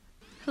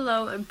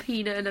Hello, I'm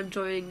Pina and I'm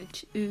joining the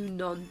Two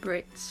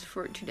Non-Brits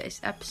for today's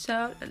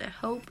episode, and I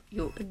hope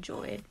you'll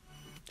enjoy it.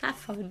 Have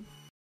fun.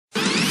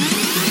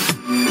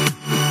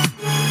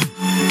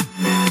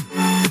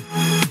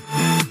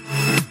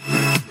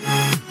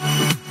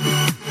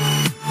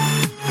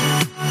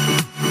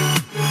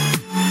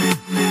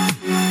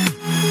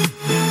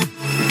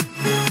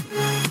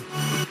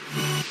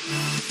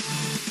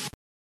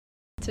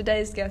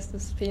 Today's guest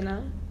is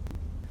Pina.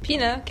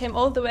 Pina came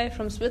all the way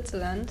from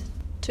Switzerland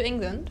to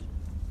England,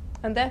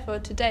 and therefore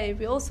today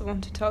we also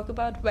want to talk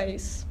about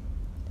ways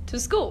to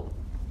school.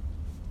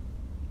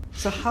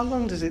 So how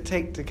long does it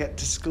take to get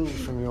to school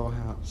from your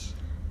house?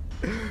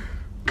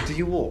 Do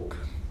you walk?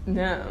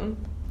 No.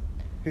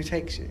 Who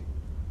takes you?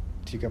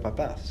 Do you go by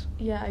bus?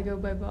 Yeah, I go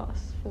by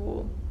bus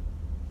for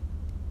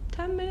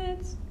 10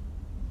 minutes.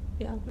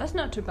 Yeah, that's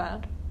not too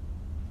bad.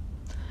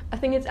 I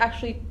think it's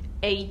actually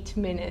 8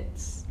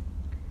 minutes.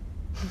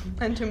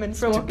 And 2 minutes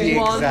To walking. be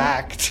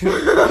exact.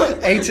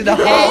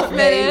 8.5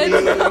 minutes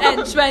maybe.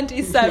 and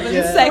 27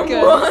 Yeah.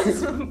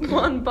 seconds.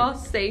 One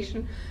bus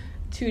station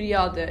to the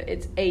other.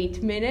 It's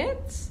 8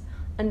 minutes.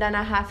 And then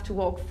I have to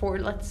walk for,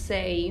 let's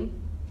say,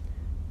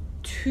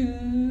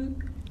 2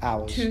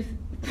 Hours. to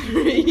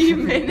 3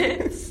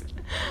 minutes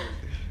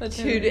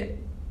to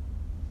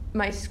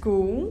my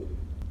school.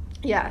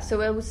 Yeah, so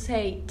I would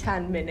say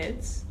 10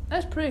 minutes.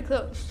 That's pretty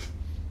close.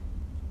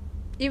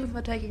 Even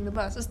for taking the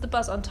bus. Is the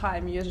bus on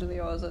time usually,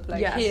 or is it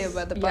like Yes. here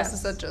where the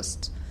buses Yes. are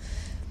just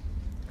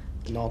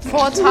Not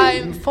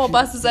four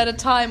buses at a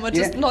time, or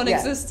just Yeah,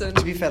 non-existent?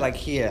 To be fair, like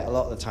here, a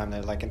lot of the time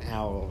they're like an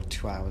hour or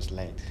 2 hours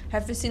late.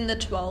 Have you seen the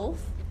 12?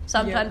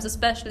 Sometimes, Yeah.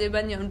 especially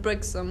when you're in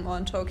Brixham or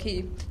in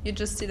Torquay, you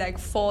just see like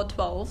 4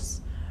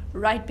 12s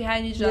right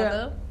behind each Yeah.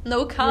 other.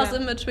 No cars Yeah.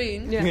 in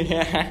between. Yeah.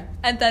 Yeah.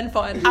 And then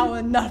for an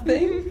hour,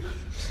 nothing.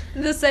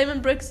 The same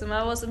in Brixham.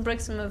 I was in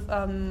Brixham with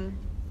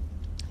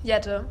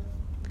Jette.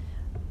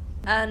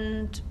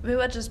 And we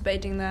were just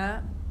waiting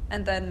there.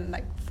 And then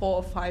like 4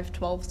 or 5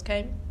 12s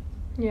came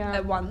Yeah.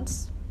 at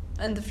once.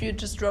 And the few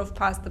just drove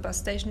past the bus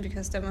station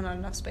because there were not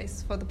enough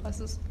space for the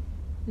buses.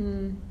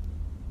 Mm.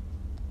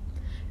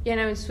 Yeah,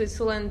 no, in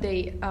Switzerland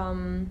they I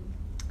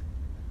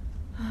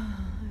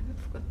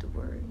forgot the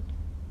word.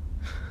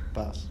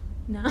 Bus.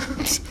 No.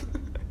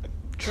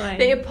 Train.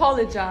 They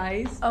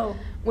apologize Oh.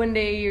 when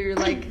they're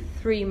like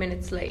 3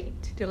 minutes late.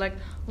 They're like,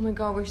 "Oh my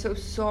god, we're so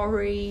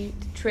sorry.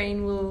 The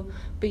train will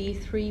be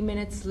 3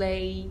 minutes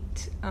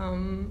late.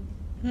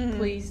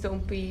 Please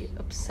don't be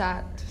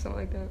upset," or something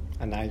like that.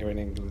 And now you're in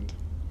England.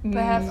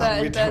 They have Mm. that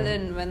We in don't.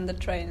 Berlin when the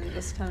train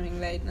is coming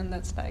late, and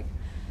that's like,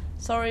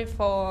 sorry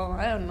for,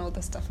 I don't know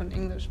the stuff in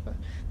English, but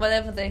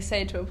whatever they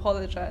say to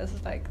apologize,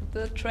 it's like,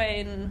 the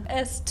train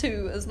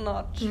S2 is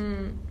not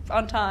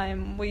on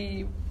time,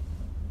 we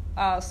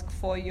ask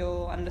for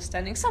your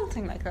understanding,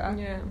 something like that.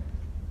 Yeah.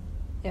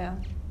 Yeah.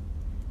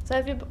 So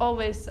have you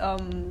always,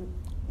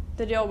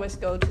 did you always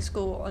go to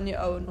school on your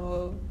own,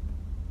 or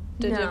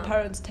did your No.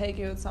 parents take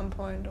you at some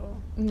point, or?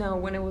 No,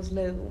 when I was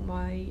little,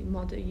 my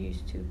mother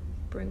used to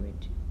bring me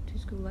to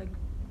school. Like,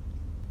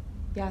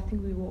 yeah, I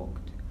think we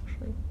walked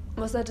actually.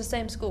 Was that the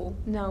same school?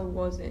 No, it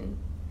wasn't.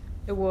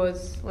 It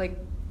was like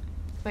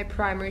my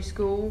primary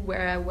school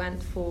where I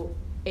went for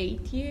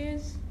 8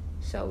 years.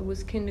 So it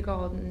was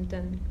kindergarten and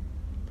then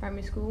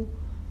primary school.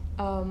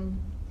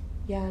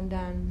 Yeah, and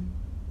then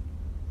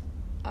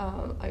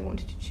I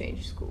wanted to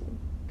change school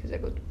because I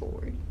got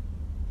bored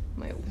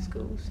my old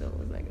school. So I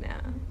was like,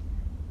 nah.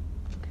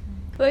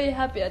 Were you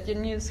happy at your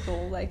new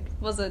school? Like,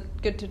 was it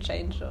good to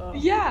change, or?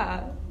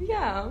 Yeah.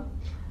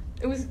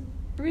 It was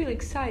really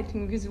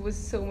exciting because it was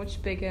so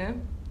much bigger,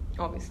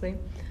 obviously.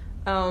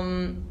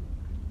 And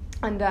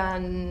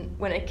then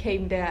when I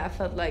came there, I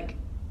felt like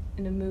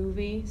in a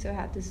movie. So I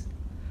had this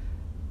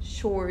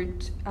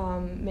short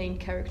main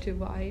character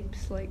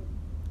vibes. Like,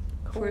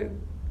 for a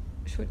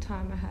short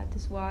time, I had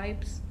these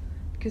vibes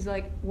because,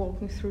 like,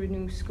 walking through a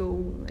new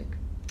school, like,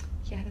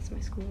 yeah, that's my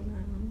school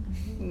now.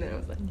 And then I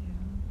was like,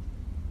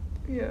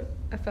 yeah,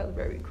 I felt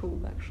very cool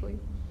actually.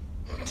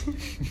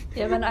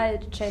 Yeah, when I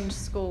changed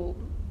school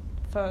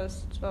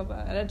first,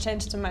 and I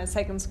changed to my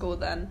second school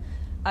then,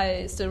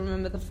 I still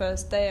remember the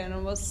first day, and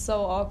it was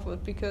so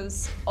awkward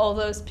because all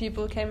those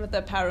people came with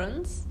their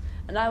parents,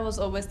 and I was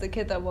always the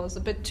kid that was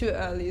a bit too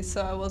early,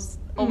 so I was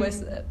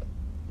always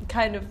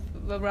kind of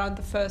around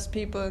the first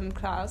people in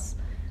class.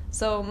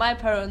 So my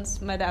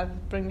parents, my dad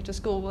would bring me to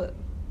school, but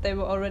they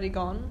were already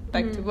gone,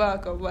 back to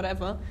work or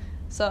whatever.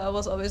 So I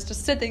was always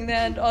just sitting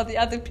there, and all the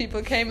other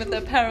people came with their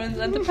parents,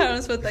 and the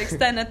parents would like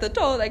stand at the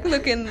door, like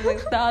look in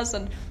the class,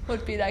 and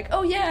would be like,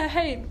 "Oh yeah,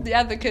 hey, the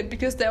other kid,"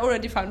 because they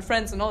already found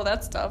friends and all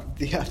that stuff.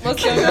 The other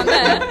What's kid. going on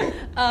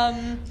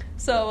there?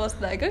 So I was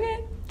like, okay,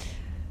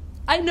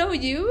 I know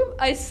you.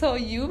 I saw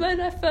you when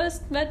I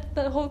first met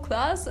the whole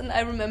class, and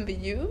I remember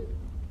you.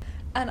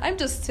 And I'm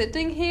just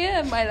sitting here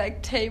at my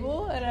like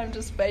table, and I'm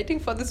just waiting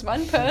for this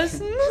one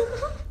person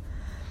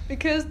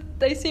because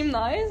they seem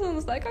nice, and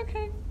it's like,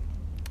 okay.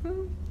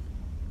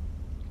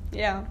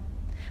 Yeah,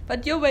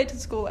 but your way to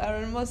school,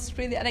 Aaron, was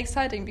really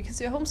unexciting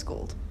because you're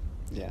homeschooled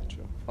Yeah,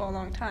 true. for a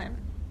long time.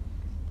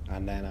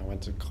 and then I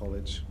went to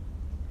college.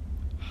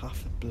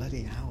 Half a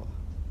bloody hour.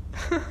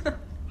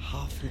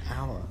 Half an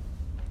hour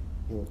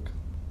walk.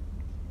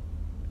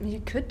 You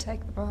could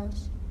take the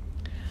bus.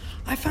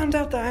 I found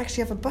out that I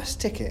actually have a bus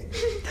ticket.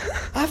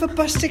 I have a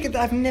bus ticket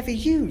that I've never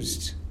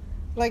used.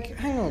 Like,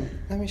 hang on,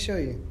 let me show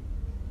you.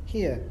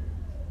 Here.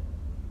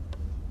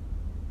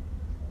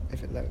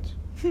 If it loads.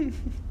 I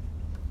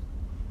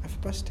have a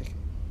bus ticket.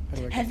 How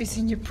do I get Have you the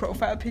seen your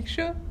profile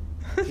picture?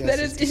 Yes, That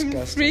it's is even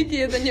disgusting.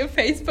 freakier than your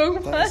Facebook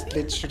bus? one. That is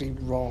literally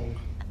wrong.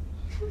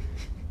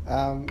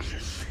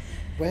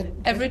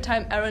 Every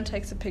time Aaron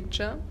takes a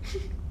picture,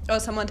 or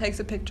someone takes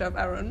a picture of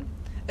Aaron,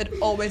 it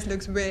always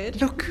looks weird.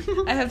 Look.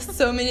 I have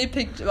so many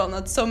pictures. Well,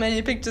 not so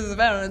many pictures of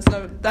Aaron. It's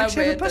not that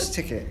Actually, I weird. have a bus but-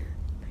 ticket.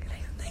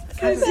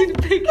 Can I see the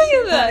picture? Look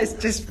at That that. is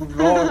just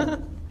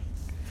wrong.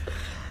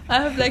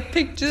 I have like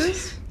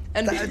pictures,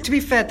 and To be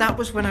fair, that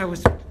was when I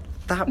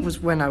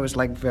was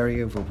like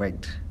very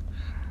overweight.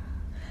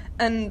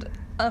 and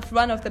of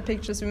one of the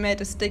pictures we made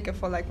a sticker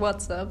for like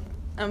WhatsApp,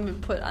 and we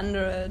put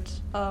under it.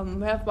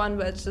 We have one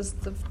where it's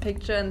just the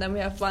picture, and then we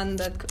have one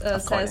that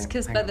I've got says it.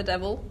 "Kissed Hang by on. the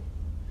Devil."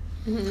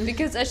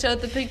 Because I showed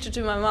the picture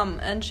to my mum,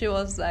 and she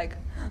was like,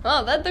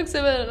 "Oh, that looks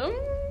a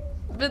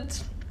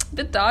bit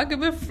dark, a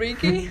bit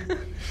freaky." Where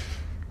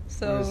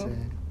is So it?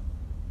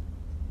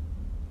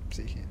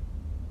 See here.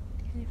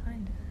 can you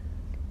find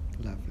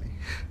it? Lovely.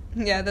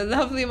 Yeah, the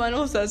lovely one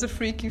also has a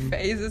freaky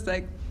face. It's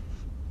like,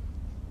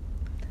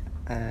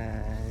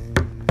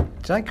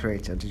 Did I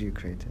create it or did you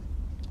create it?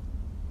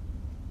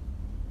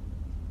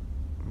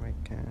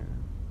 Like,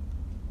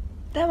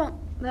 that one.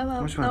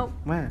 which one? No.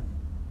 Where?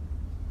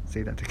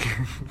 See that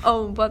again.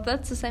 Oh, but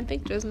that's the same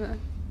picture, isn't it?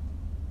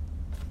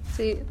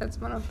 See, that's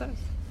one of those.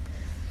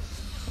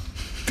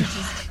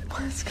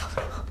 What is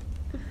going on?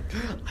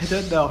 I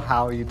don't know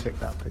how you took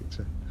that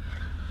picture.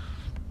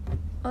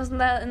 Wasn't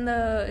that in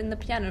the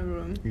piano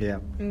room? Yeah.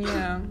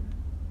 Yeah.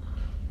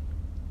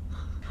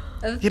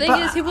 The Yeah, thing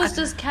but is, he was I-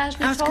 just I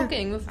casually was gonna-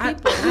 talking with I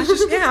people. was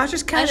just And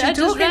casually I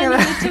just talking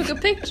randomly about took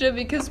a picture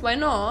because why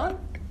not?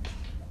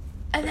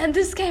 And then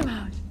this came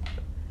out.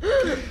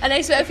 And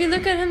I swear, if you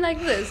look at him like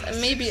this, and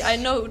maybe I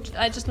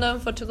just know him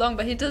for too long,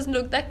 but he doesn't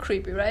look that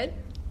creepy, right?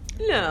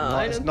 No,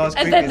 I Not don't. as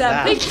And creepy then as there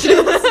are that.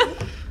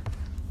 pictures.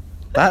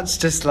 That's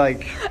just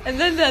like. And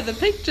then there are the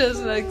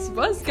pictures, like,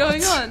 what's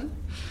going on?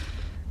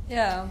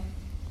 Yeah.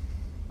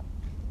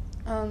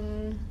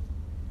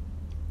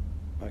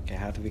 Okay,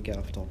 how do we get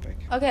off topic?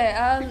 Okay,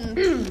 I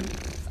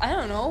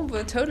don't know,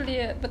 we're totally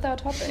with our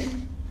topic.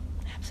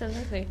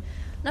 Absolutely.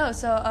 No,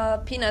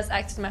 so Pina is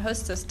actually my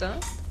host sister,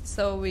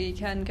 so we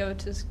can go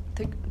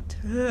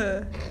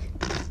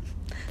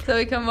so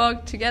we can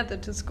walk together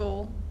to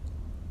school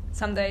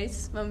some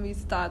days when we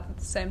start at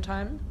the same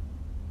time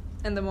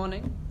in the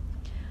morning.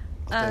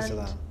 What days are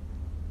And- that?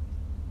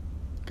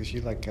 Because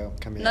you like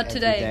come here Not every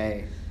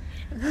today.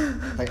 day.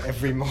 Like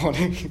every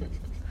morning.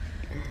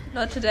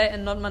 Not today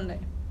and not Monday.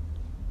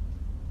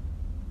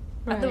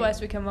 Right.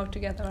 Otherwise we can walk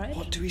together, right?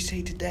 What do we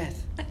say to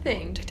death? I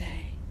think.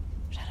 Today.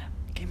 Shut up.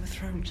 Game of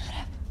Thrones. Shut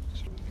up.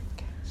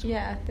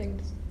 Yeah, I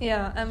think.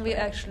 Yeah, and we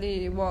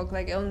actually walk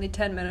like only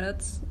 10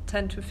 minutes,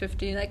 10 to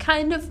 15, like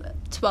kind of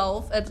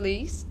 12 at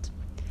least.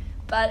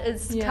 But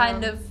it's Yeah.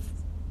 kind of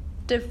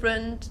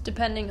different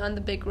depending on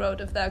the big road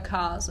if there are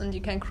cars and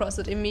you can cross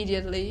it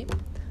immediately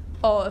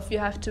or if you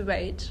have to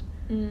wait.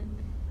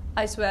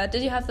 I swear,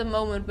 did you have the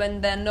moment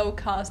when there are no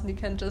cars and you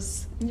can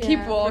just Yeah, keep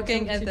for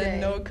walking example, and there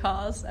are no today.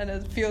 cars and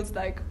it feels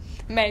like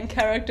main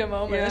character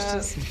moment. It's Yeah.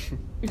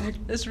 just,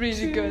 it's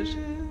really good.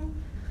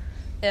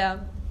 Yeah.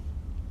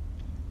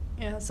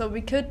 Yeah, so we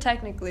could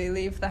technically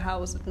leave the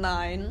house at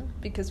 9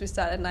 because we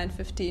start at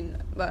 9:15,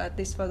 well, at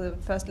least for the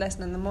first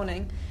lesson in the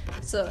morning.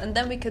 So, and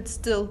then we could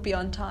still be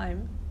on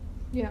time,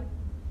 Yeah.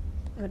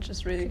 which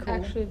is really Could cool.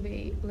 actually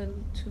be a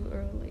little too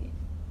early.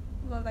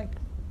 Well, like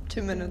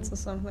 2 minutes or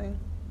something.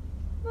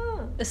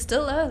 Ah, It's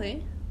still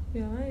early.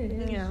 yeah, it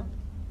is. Yeah.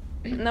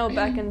 No,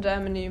 back in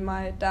Germany,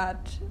 my dad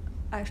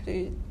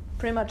actually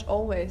pretty much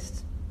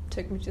always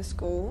took me to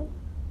school.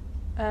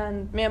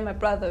 And me and my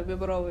brother, we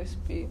would always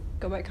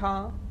go by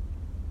car.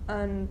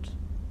 And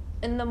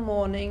in the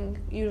morning,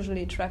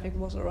 usually traffic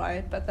was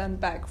alright, but then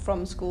back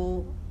from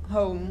school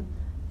home,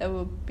 there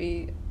would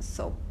be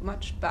so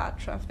much bad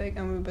traffic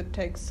and we would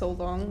take so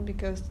long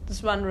because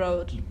this one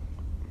road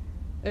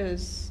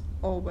is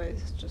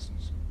always just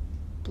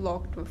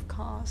blocked with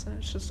cars and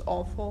it's just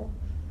awful.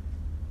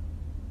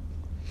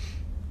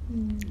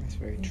 It's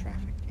very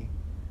trafficy.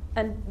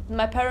 And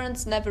my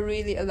parents never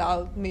really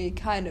allowed me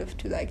kind of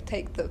to like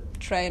take the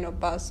train or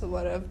bus or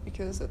whatever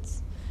because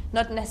it's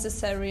not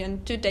necessary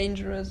and too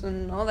dangerous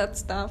and all that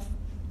stuff.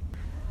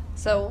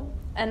 So,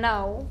 and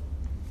now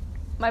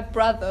my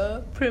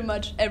brother pretty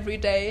much every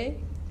day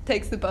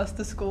takes the bus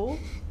to school.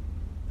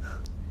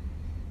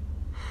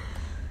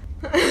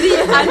 The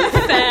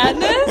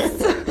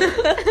unfairness.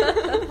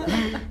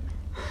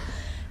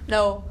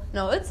 No,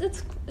 it's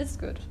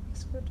good.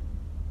 It's good.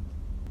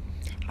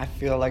 I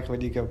feel like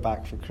when you go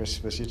back for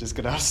Christmas, you're just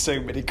gonna ask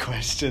so many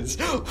questions.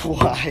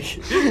 Why?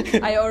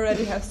 I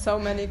already have so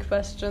many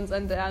questions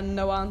and there are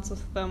no answers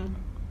to them.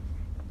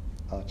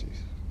 Oh jeez.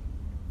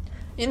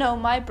 You know,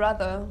 my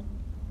brother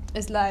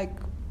is like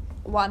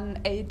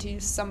 180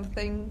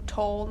 something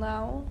tall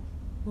now.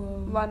 Whoa.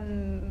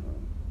 1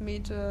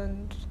 meter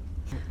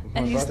My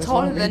and he's brother's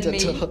taller 1 than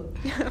meter me. tall.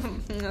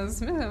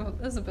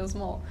 It's a bit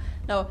small.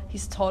 No,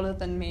 he's taller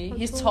than me. How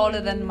He's tall taller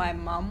are than you? my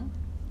mum.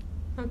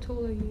 How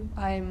tall are you?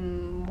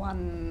 I'm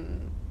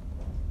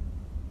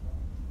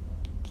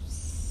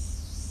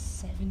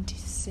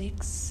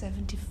 176,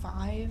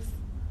 75.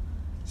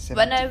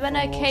 When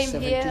I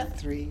came here-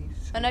 73.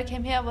 When I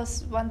came here, I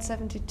was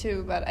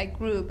 172, but I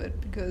grew a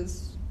bit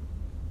because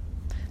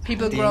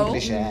people The grow.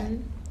 English air.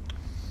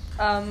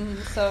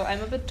 So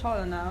I'm a bit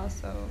taller now.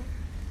 So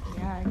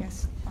yeah, I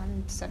guess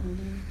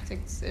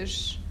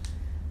 176-ish.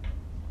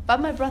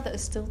 But my brother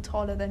is still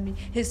taller than me.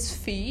 His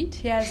feet,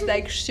 he has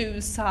like shoe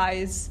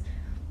size.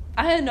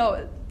 I don't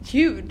know,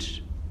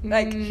 huge.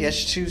 Like He has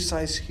shoe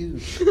size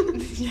huge.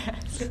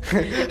 yes.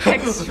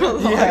 Extra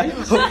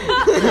large.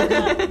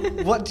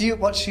 Yeah.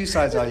 What shoe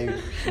size are you?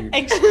 Huge.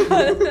 Extra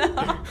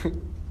large.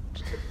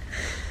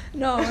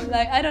 No,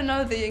 like I don't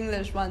know the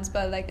English ones,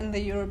 but like in the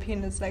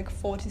European it's like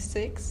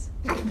 46.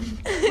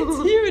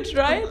 It's huge,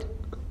 right?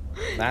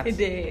 That's It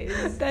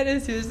is. That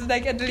is huge. It's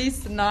like at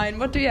least 9.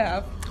 What do you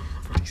have?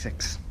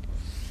 46.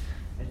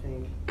 I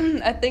think.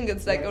 I think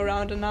it's like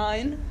around a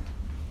 9.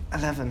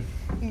 11.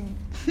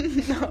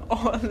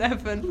 Or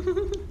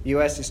 11.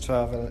 US is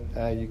 12,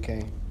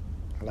 UK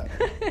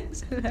 11.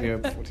 It's 11.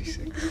 Europe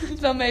 46.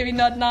 So maybe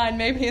not 9,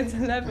 maybe it's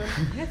 11.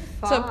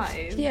 So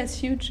 5. he has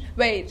huge.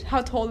 Wait,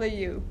 how tall are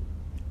you?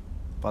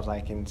 But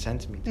like in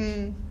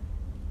centimeters.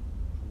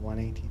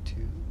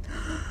 182.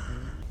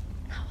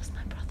 How was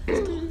my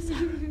brother as tall as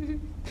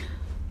you?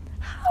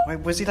 Wait,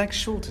 was he like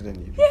shorter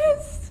than you?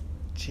 Yes.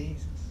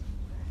 Jesus.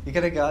 You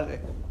gotta go.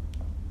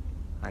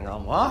 Hang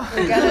on, what?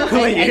 I gotta, Who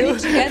are I you? need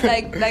to get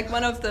like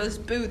one of those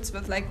boots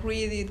with like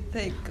really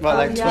thick. Well,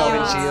 like 12-inch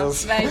yeah.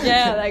 heels. Like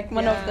yeah, like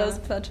one of Yeah. those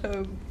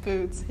plateau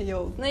boots,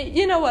 heels.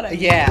 You know what I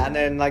mean? Yeah, and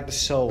then like the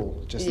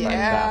sole, just like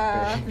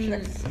Yeah. that big.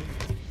 Mm.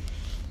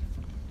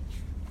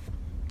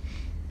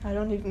 I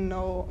don't even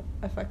know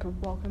if I could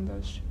walk in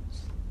those shoes.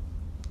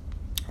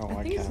 Oh,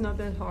 I think it's can. not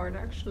that hard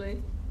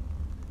actually.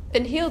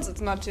 In heels,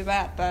 it's not too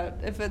bad, but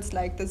if it's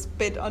like this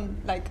bit on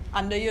like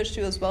under your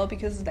shoe as well,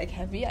 because it's like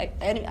heavy,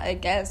 I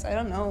guess I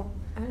don't know.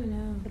 I don't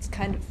know. It's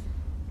kind of,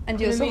 and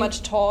But you're I so mean-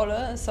 much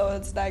taller, so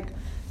it's like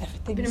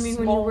everything. But I mean,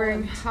 when you're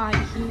wearing high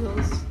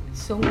heels,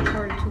 it's so much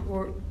harder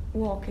to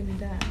walk in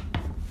that.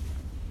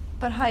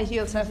 But high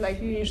heels have like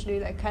Huge. usually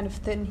like kind of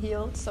thin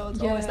heels, so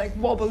it's always Yeah. like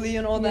wobbly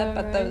and all that. Yeah,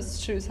 But right. those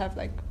shoes have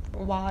like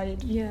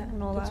wide. Yeah,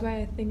 And all that's that. why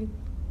I think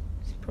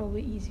it's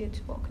probably easier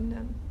to walk in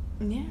them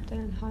Yeah.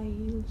 than high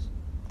heels.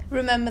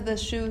 Remember the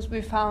shoes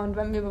we found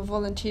when we were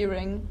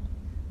volunteering?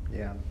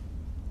 Yeah.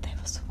 They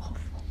were so awful.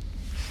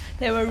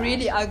 They were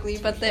really ugly,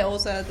 but they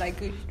also had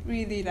like a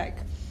really like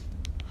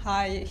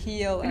high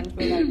heel and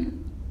were like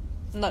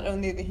not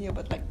only the heel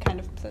but like kind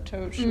of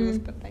plateau shoes,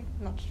 but like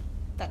not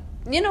that.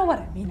 You know what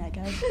I mean, I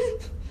guess.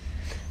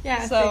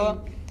 Yeah,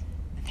 So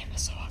they were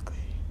so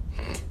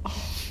ugly.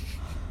 Oh,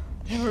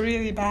 they were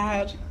really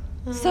bad.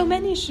 So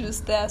many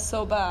shoes there,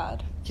 so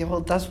bad. Yeah,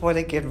 well, that's why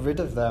they get rid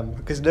of them,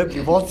 because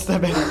nobody wants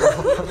them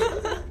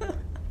anymore.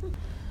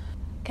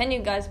 Can you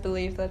guys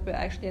believe that we're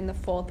actually in the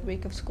 4th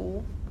week of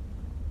school?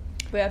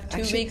 We have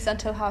 2 Actually- weeks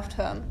until half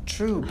term.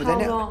 True, but How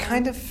then long it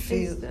kind of is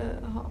feels. the,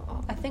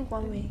 I think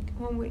 1 week.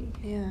 1 week.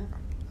 Yeah.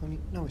 I mean,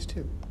 no, it's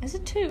 2. Is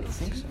it 2? I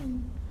think so.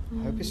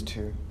 I hope it's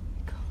 2.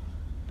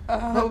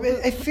 Oh, No,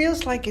 it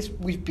feels like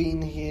we've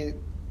been here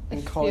in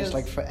It college feels-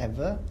 like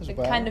forever as it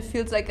well. kind of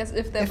feels like as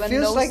if there It were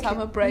feels no like-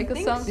 summer break I or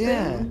think so. something.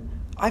 Yeah,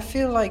 I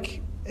feel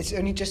like it's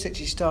only just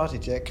actually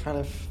started. Yeah, it kind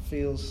of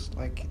feels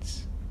like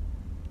it's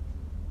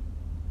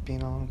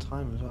been a long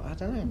time as well. I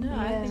don't know. No,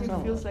 I Yeah. think No.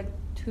 it feels like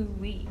 2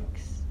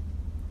 weeks.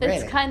 It's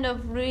Really? kind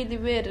of really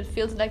weird. It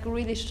feels like a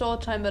really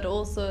short time, but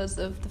also as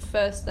if the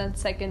first and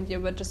second year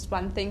were just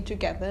one thing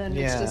together, and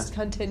Yeah. it's just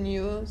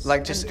continuous.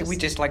 Like and we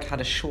just like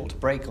had a short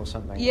break or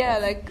something. yeah,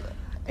 of like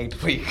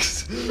 8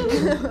 weeks.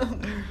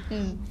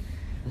 Mm.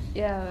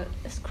 Yeah,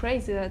 it's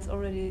crazy that it's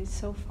already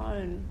so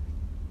fun.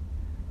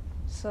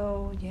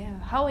 So yeah,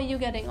 how are you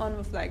getting on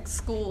with like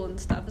school and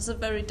stuff? Is it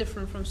very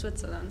different from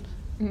Switzerland?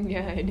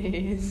 Yeah, it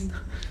is.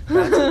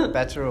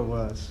 better or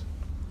worse?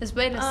 It's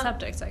way less Uh,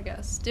 subjects, I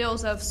guess. They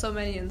also have so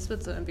many in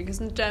Switzerland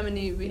because in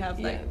Germany we have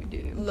like Yeah, we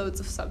do. loads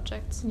of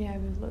subjects. Yeah,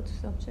 we have loads of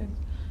subjects.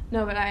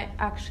 No, but I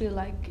actually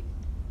like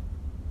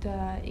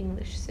the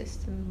English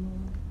system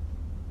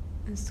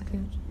more. It's I good.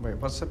 think. Wait,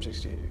 what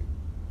subjects do you do?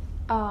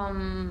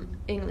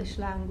 English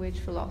language,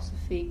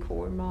 philosophy,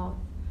 core math,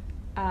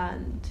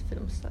 and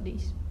film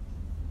studies.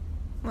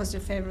 What's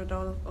your favorite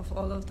of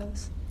all of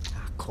those?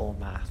 Core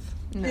math.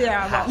 No.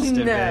 Yeah, Has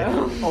to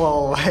no. be.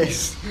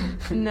 Always.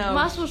 No.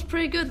 Maths was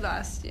pretty good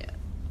last year,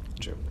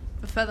 True.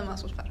 but further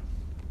maths was better.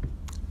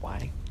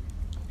 Why?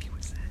 He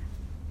was there.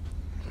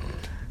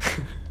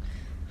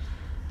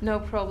 No,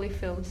 probably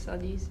film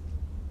studies.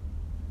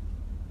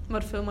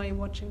 What film are you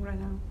watching right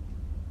now?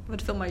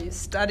 What film are you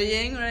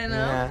studying right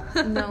now?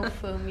 Yeah. No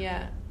film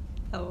yet.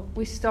 Oh.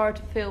 We start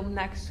film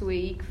next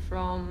week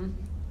from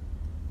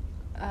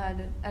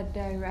a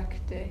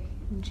director,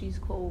 and she's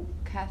called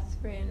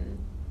Catherine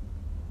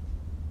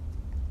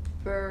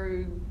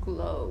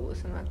Berglow or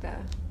something like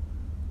that.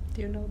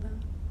 Do you know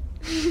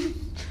that?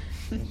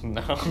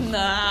 No.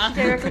 Nah. She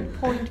directed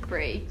Point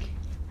Break.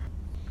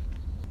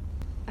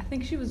 I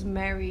think she was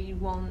married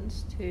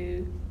once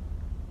to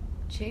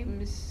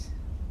James.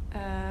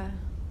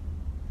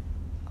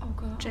 Oh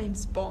God.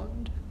 James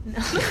Bond.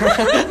 No.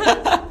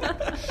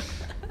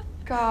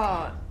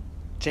 God.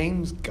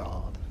 James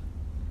God.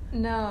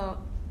 No,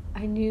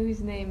 I knew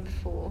his name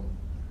before.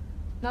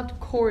 Not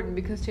Corden,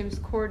 because James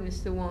Corden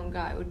is the one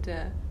guy with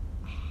the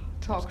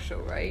talk show,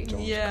 right?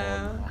 George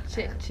Yeah.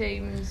 Gordon.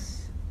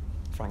 James.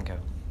 Franco.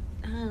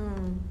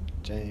 Oh,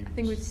 James. I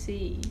think with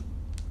C.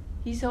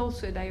 He's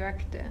also a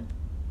director,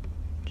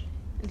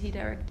 and he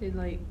directed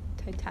like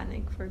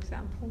Titanic, for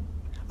example.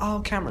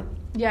 Oh, Cameron.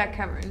 Yeah,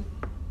 Cameron.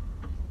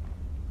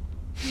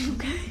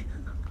 Okay.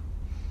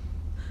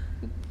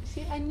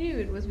 See, I knew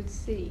it was with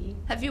C.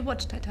 Have you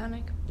watched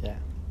Titanic? Yeah.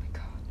 Oh my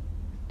God,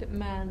 that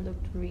man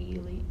looked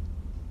really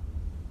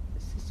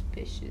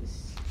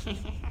suspicious.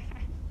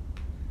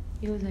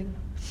 He was like,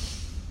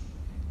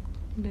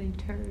 and then he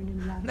turned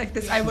and laughed. Like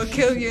this, I will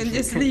kill you in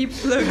your sleep.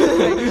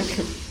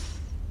 Look.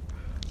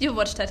 You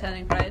watched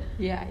Titanic, right?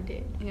 Yeah, I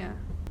did. Yeah.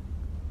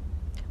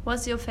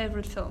 What's your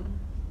favorite film?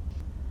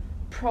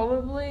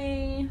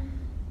 Probably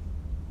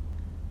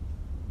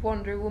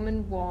Wonder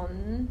Woman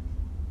 1.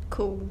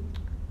 Cool.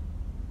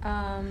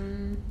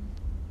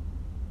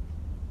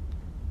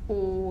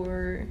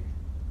 Or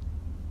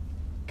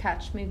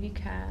Catch Me If You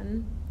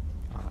Can.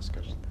 Oh, that's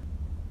good.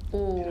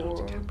 Or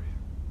Leonardo DiCaprio.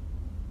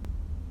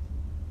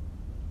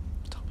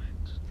 Tom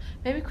Hanks.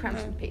 maybe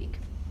Crimson Peak.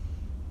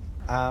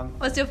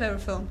 What's your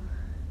favorite film?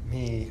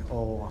 Me.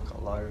 Oh, I've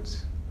got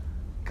loads.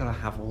 Gotta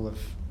have all of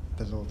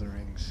the Lord of the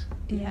Rings.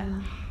 Yeah,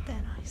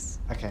 they're nice.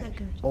 Okay. They're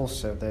good.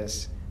 Also,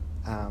 there's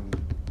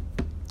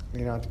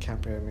Leonardo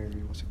DiCaprio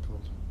movie. What's it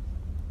called?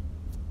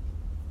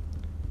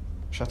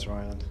 Shutter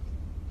Island.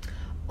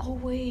 Oh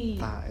wait,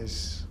 That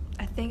is.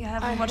 I think I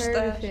haven't I watched heard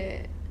that. of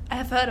it. I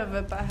have heard of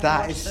it, but I haven't That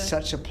watched is it.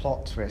 such a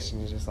plot twist,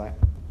 and you're just like,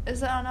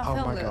 Is it on our oh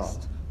film my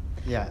list? god.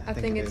 Yeah, I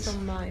think it it's is.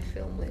 on my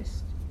film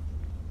list.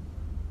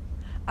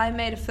 I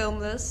made a film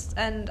list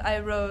and I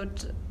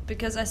wrote,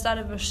 because I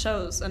started with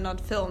shows and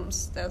not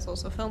films, there's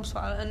also a films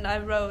file, and I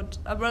wrote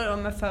it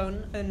on my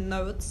phone in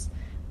notes,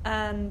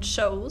 and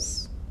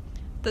shows,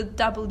 the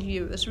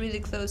W is really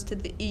close to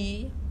the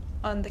E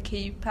on the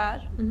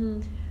keypad,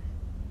 Mm-hmm.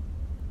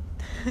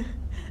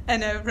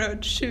 and I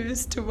wrote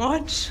shoes to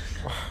watch.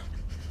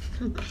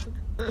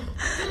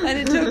 And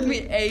it took me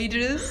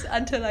ages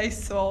until I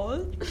saw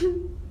it.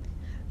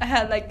 I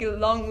had like a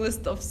long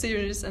list of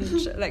series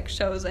and like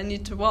shows I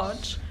need to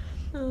watch,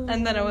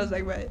 and then I was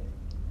like, wait,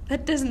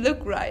 that doesn't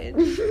look right.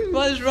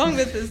 What is wrong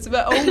with this?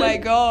 But oh my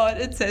god,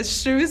 it says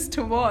shoes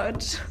to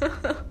watch.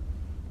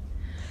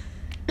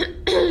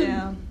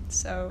 Yeah,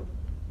 so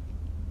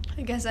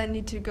I guess I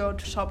need to go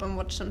to shop and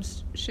watch some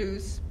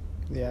shoes.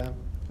 Yeah.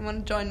 You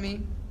want to join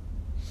me?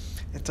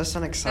 It does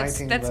sound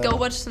exciting. Let's but go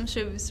watch some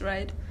shoes,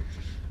 right?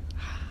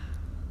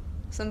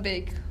 Some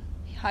big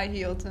high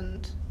heeled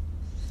and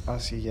Oh,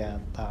 see, yeah,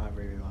 that I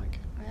really like.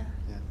 yeah,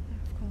 Yeah.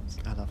 of course.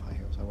 I love high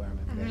heels. I wear them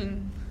I every day.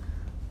 mean,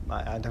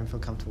 I don't feel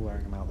comfortable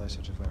wearing them out though, so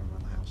I just wear them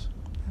around the house.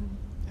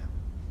 Yeah.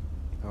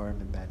 I wear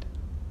them in bed.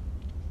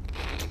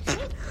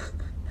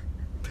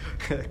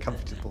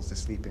 Comfortable to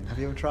sleep in. Have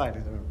you ever tried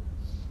it?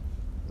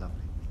 Lovely.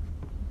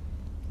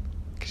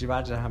 Could you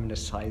imagine having a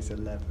size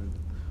 11?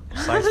 Or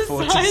size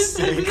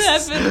 46?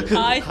 Size 11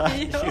 high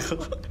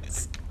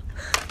heels.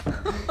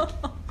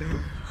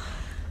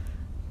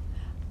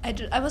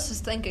 I was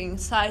just thinking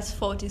size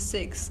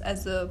 46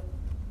 as a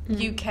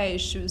UK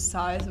shoe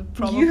size would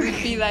probably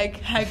be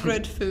like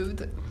Hagrid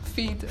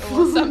feet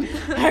or something.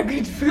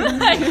 Hagrid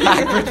food.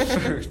 Hagrid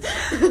food.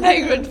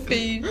 Hagrid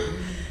feet.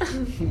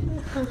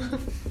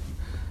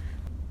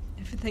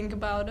 If you think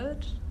about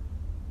it,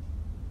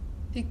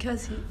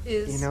 because he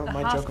is You know, a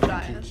my half geography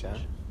giant. teacher,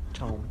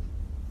 Tom,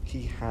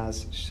 he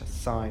has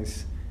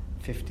size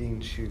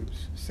 15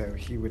 shoes, so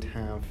he would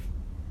have,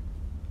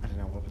 I don't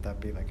know, what would that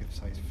be, like a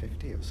size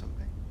 50 or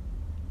something?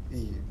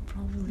 EU.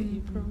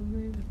 Probably.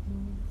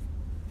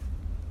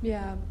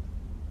 Yeah.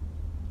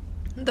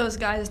 Those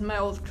guys in my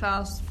old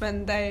class,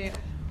 when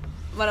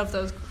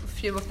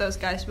few of those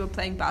guys were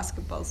playing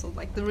basketball, so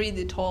like the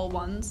really tall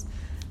ones,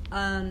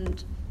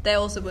 and they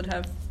also would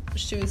have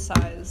shoe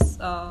size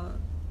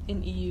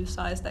in EU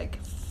size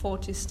like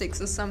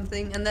 46 or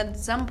something, and then at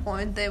some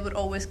point they would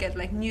always get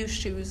like new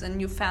shoes and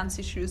new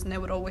fancy shoes, and they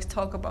would always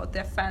talk about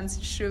their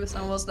fancy shoes,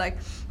 and I was like,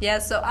 yeah,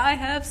 so I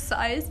have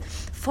size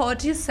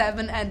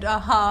 47 and a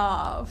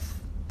half.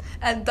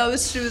 And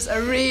those shoes are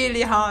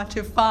really hard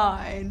to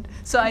find.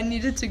 So I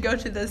needed to go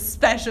to the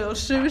special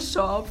shoe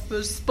shop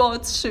for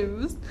sports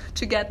shoes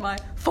to get my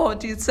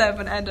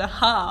 47 and a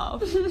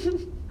half.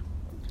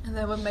 And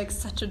they would make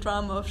such a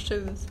drama of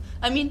shoes.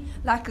 I mean,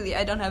 luckily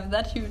I don't have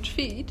that huge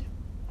feet,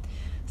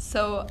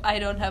 so I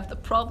don't have the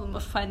problem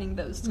of finding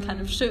those kind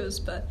of shoes.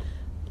 But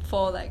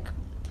for like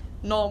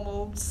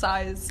normal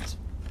sized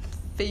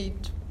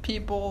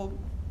feet-sized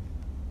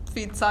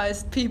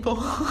people.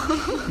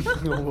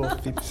 Normal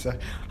feet size.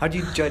 How do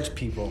you judge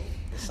people?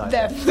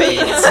 Their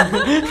feet.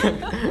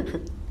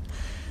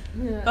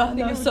 Yeah, Oh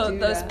no, so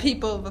those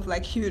people with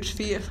like huge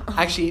feet.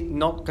 Actually,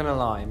 not gonna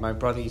lie, my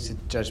brother used to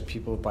judge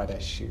people by their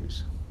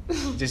shoes.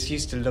 He just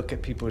used to look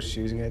at people's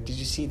shoes and go, "Did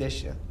you see this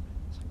shoe?" I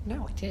was like,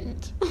 "No, I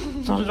didn't."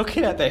 I'm not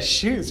looking at their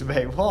shoes,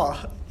 mate.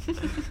 What?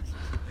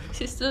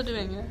 She's still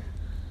doing it.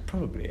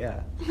 Probably,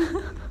 yeah.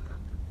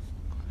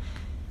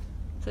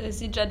 So is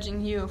he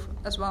judging you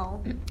as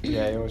well?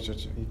 Yeah, he always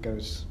judges. He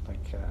goes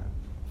like,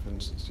 for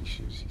instance, these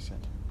shoes. He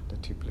said they're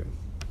too blue.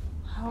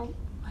 Why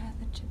are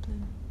they too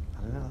blue?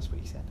 I don't know. That's what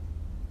he said.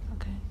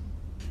 Okay.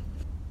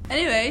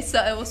 Anyway, so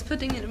I was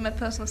putting it in my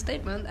personal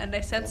statement, and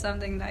I said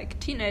something like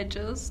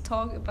teenagers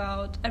talk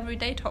about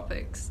everyday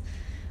topics,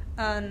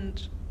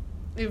 and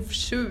if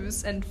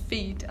shoes and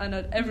feet are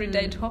not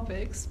everyday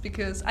topics,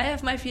 because I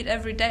have my feet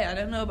every day. I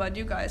don't know about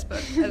you guys,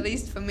 but at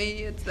least for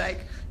me, it's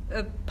like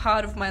a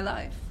part of my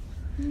life.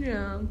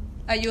 Yeah.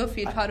 Are your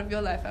feet part of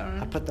your life,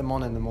 Aaron? I put them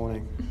on in the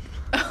morning.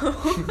 I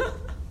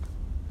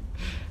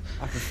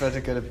prefer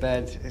to go to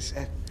bed.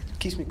 It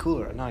keeps me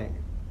cooler at night.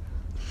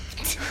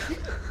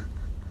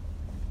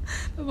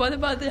 What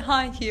about the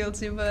high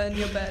heels you wear in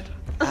your bed?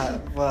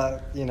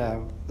 Well, you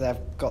know,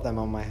 I've got them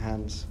on my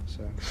hands,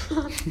 so.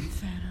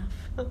 Fair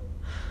enough.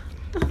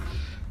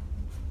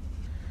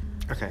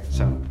 Okay,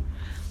 so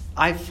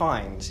I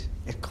find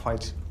it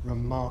quite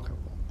remarkable.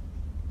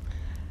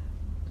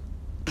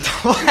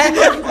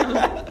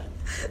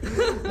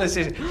 No,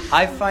 seriously,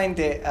 I find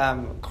it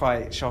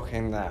quite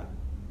shocking that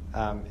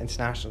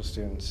international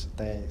students,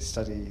 they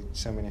study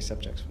so many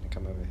subjects when they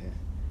come over here.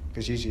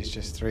 Because usually it's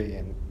just 3,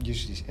 and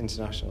usually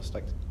internationals,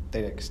 like,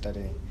 they like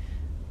study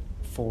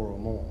 4 or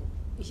more.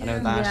 I know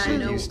last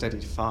year you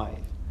studied 5.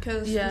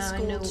 Because the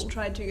schools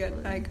try to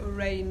get like a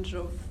range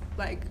of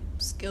like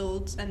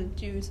skills, and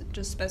you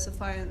just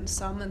specify in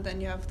some, and then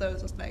you have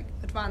those as like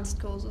advanced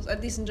courses,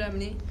 at least in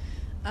Germany.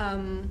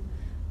 And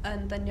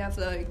then you have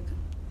like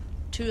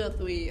 2 or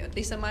 3, at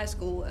least in my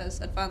school, as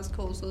advanced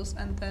courses,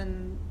 and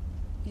then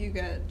you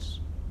get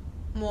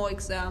more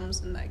exams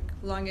and like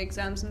long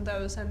exams in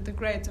those, and the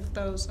grades of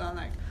those are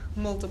like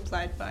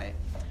multiplied by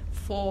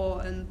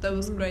 4, and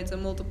those grades are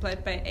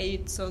multiplied by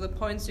 8, so the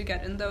points you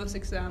get in those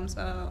exams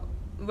are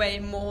way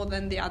more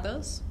than the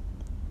others.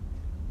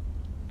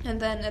 And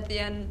then at the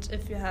end,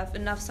 if you have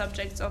enough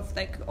subjects of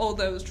like all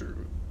those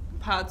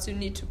parts you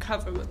need to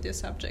cover with your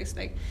subjects,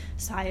 like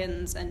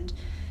science and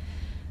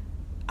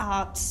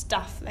art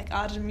stuff, like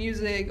art and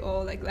music,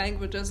 or like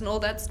languages and all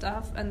that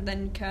stuff, and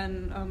then you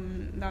can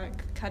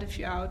like cut a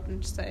few out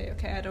and say,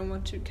 okay, I don't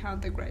want to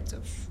count the grades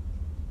of,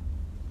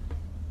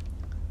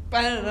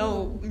 I don't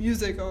know,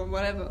 music or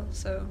whatever.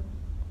 So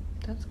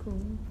That's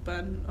cool.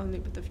 but only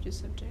with a few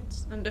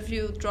subjects. And if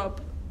you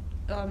drop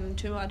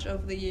too much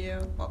over the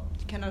year, well,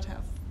 you cannot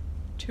have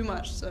too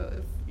much. So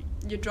if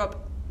you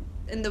drop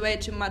in the way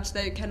too much,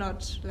 that you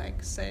cannot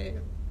like say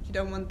you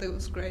don't want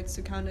those grades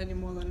to count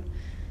anymore, then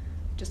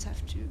you just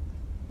have to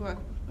work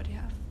with what you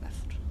have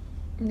left.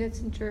 That's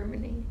in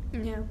Germany.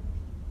 Yeah.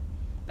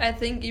 I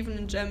think even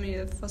in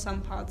Germany, for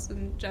some parts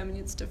in Germany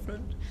it's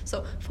different.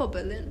 So for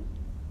Berlin,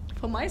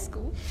 for my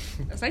school,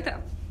 it's like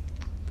that.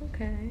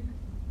 Okay.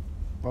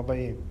 What about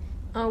you?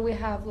 We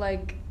have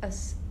like a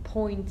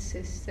point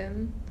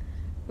system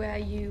where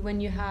we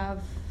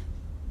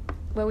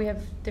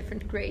have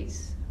different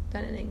grades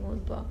than in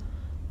England, but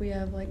we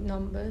have like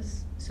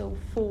numbers. So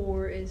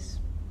 4 is,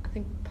 I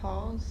think,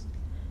 passed,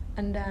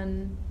 and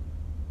then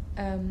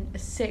a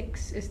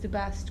 6 is the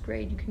best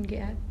grade you can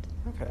get.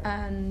 Okay.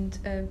 And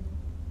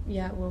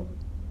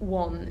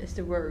 1 is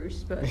the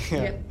worst, but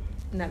you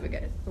never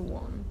get a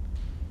 1.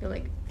 You're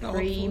like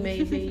 3,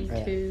 maybe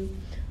 2.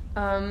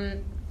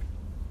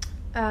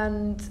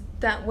 And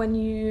that when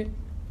you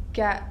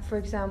get, for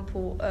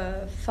example,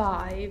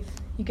 5,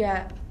 you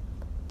get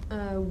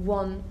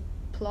 1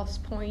 plus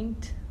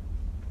point.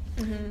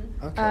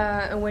 Mm-hmm. Okay.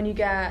 And when you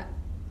get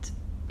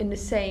in the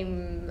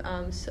same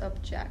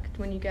subject,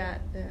 when you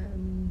get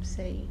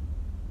say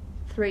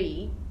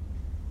 3,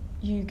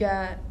 you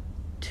get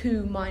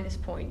 2 minus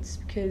points,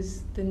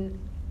 because the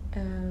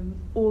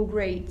all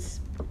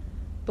grades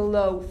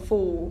below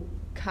 4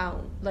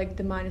 count, like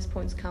the minus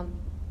points count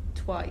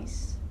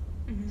twice.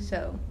 Mm-hmm.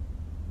 So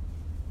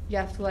you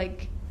have to,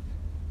 like,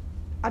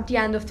 at the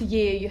end of the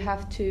year you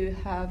have to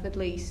have at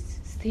least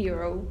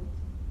 0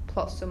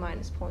 plus or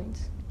minus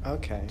points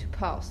Okay. to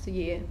pass the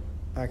year.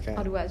 Okay.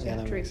 Otherwise you Yeah,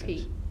 have that to makes repeat.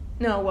 sense.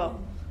 No, well,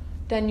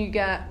 then you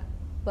get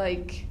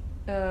like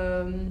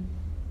a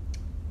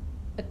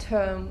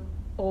term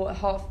or a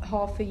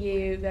half a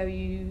year where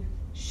you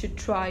should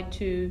try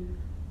to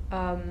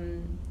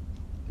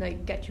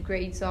like get your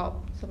grades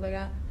up, stuff like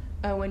that.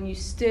 And when you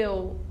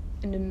still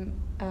in the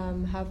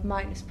have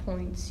minus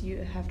points, you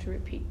have to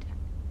repeat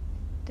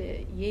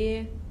the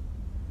year.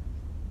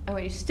 And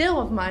when you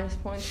still have minus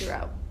points, you're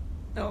out.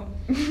 Oh.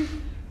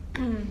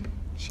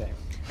 Shame.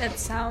 It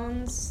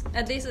sounds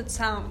a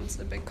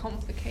bit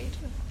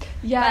complicated.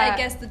 Yeah. But I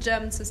guess the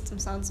German system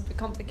sounds a bit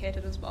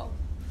complicated as well.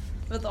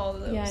 With all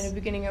of those. Yeah, in the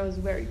beginning I was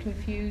very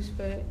confused,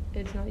 but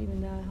it's not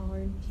even that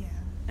hard. Yeah.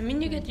 I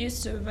mean, you get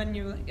used to it when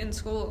you're in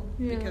school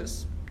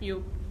because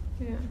you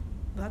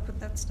work with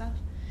that stuff.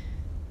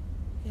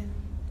 Yeah.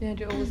 Yeah,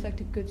 they're always like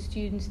the good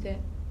students that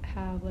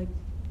have like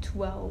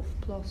 12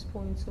 plus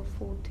points or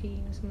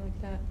 14 or something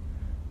like that.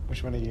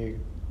 Which one are you?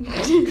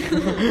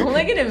 I'm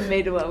like in the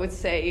middle, I would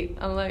say.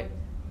 I'm like,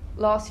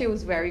 last year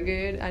was very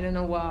good. I don't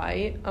know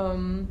why.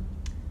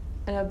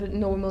 But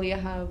normally I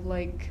have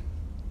like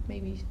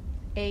maybe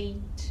 8,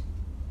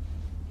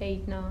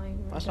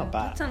 9. That's not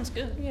bad. That sounds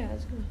good. Yeah,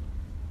 that's good.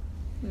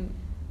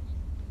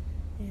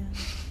 Yeah.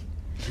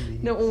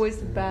 Not always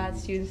the bad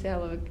students that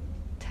have like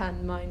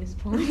 10 minus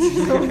points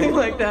or something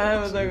like that.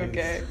 I was like,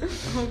 okay.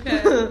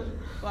 Okay.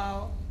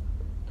 Wow.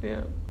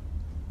 Yeah.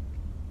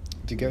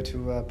 Do you go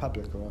to a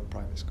public or a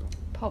private school?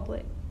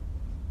 Public.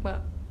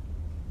 Well,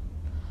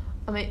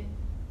 I mean,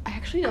 I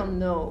actually don't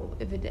know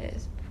if it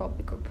is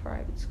public or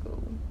private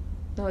school.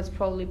 No, it's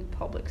probably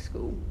public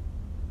school.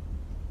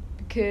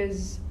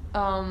 Because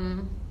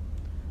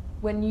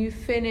when you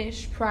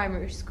finish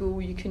primary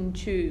school, you can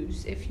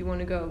choose if you want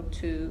to go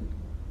to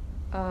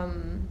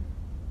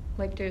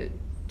like the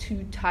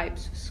 2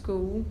 types of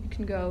school you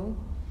can go.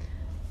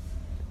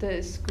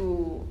 The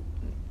school,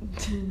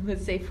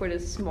 let's say for the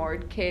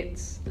smart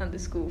kids, and the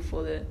school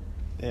for the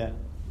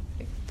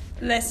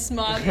less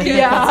smart kids.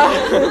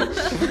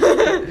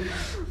 Yeah.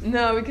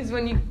 No, because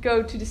when you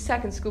go to the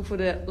second school for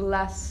the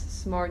less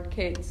smart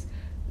kids,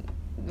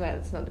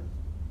 well,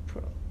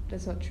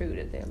 that's not true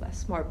that they're less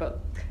smart, but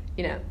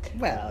you know.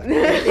 Well, it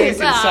is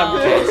in some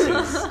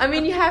cases. I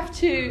mean, you have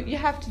to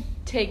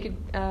take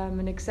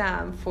an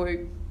exam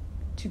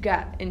to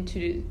get into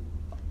the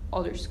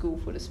other school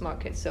for the smart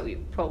kids, so you're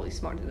probably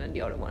smarter than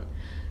the other one.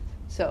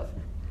 So,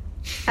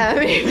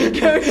 if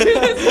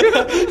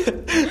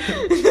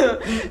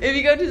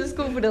you go to the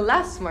school for the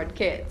less smart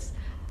kids,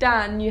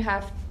 then you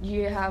have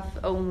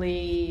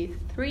only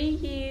 3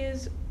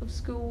 years of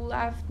school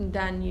left, and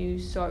then you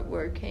start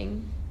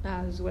working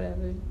as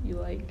whatever you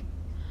like.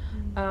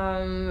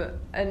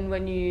 And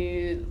when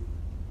you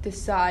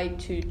decide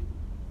to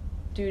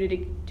do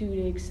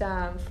the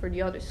exam for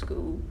the other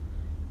school,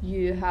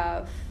 you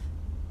have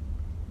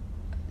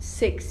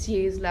 6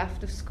 years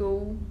left of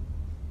school.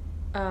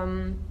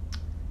 And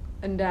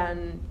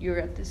then you're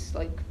at this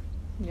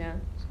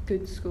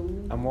good school.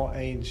 And what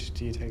age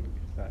do you take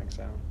that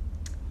exam?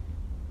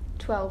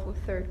 12 or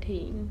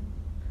 13.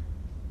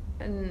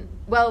 And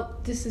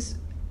well,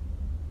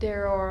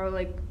 there are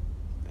like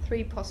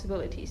 3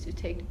 possibilities to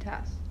take the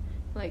test.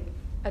 Like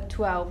at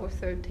 12 or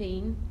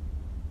 13,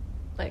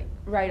 like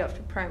right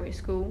after primary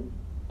school,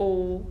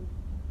 or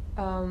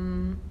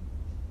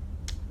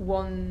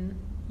 1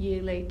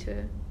 year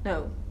later.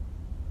 No,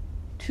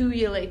 2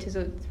 years later,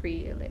 so 3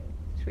 years later.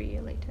 3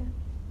 years later.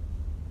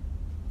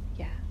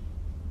 Yeah.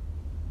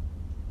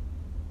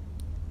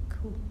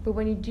 Cool. But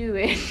when you do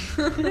it,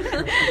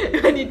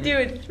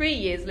 3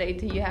 years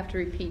later, you have to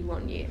repeat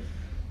 1 year.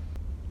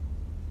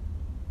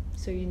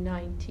 So you're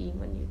 19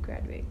 when you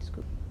graduate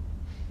school.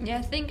 Yeah,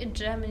 I think in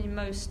Germany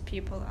most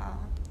people are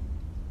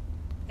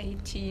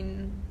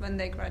 18 when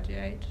they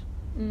graduate.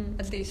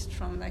 At least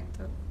from like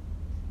the,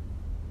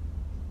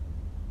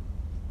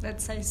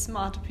 let's say,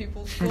 smarter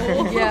people's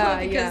school. Yeah,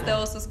 because there are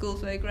also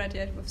schools where you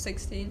graduate with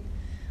 16.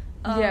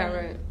 Yeah,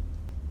 right.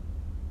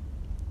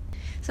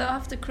 So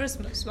after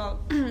Christmas, well,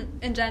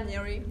 in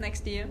January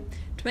next year,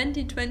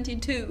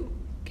 2022.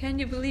 Can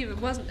you believe it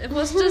was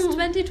just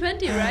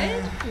 2020,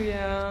 right?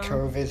 Yeah.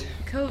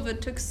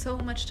 COVID took so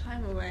much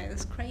time away.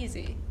 It's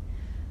crazy.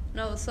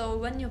 No, so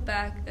when you're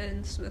back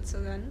in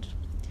Switzerland,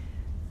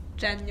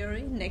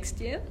 January next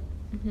year,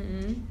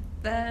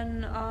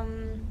 then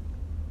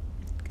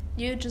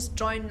you just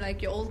join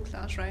like your old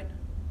class, right?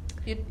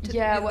 You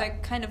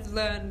like kind of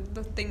learn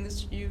the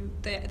things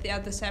the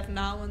others have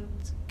now, and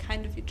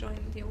kind of you join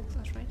the old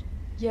class, right?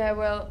 Yeah,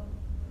 well,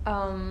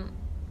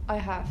 I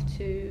have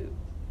to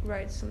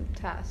write some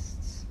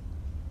tests,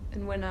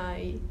 and when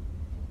I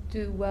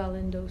do well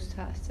in those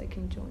tests, I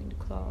can join the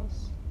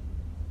class.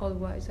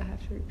 Otherwise, I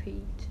have to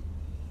repeat.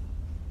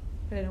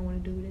 But I don't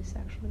want to do this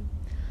actually.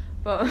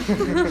 But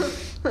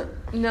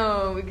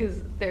no,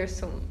 because there's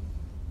some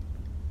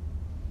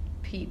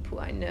people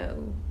I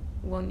know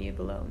 1 year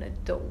below, and I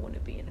don't want to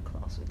be in a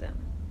class with them.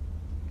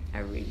 I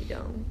really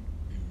don't.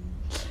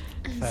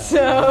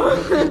 So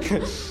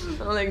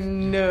I'm like,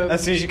 no.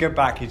 As soon as you go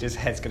back, your just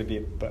head's going to be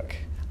a book.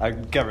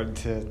 I'm going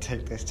to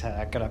take this test.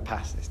 I'm going to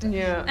pass this test.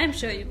 Yeah. I'm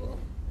sure you will.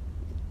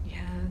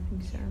 Yeah, I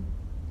think so.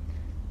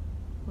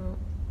 Well,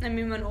 I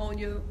mean, when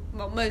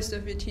most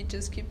of your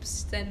teachers keep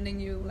sending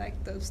you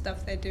like the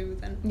stuff they do,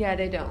 then yeah,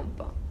 they don't,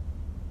 but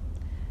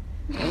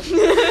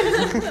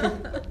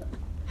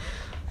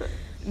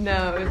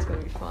no, it's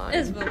gonna be fine.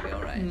 it will be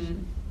alright.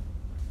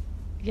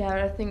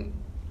 Yeah, I think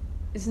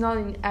it's not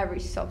in every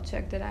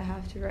subject that I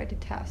have to write a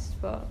test,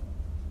 but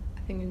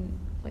I think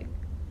like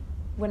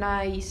when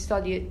I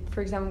study it,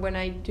 for example, when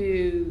I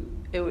do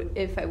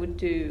if I would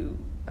do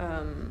if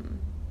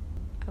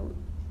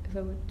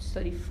I would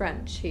study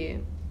French here,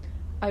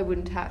 I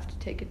wouldn't have to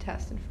take a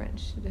test in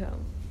French. So.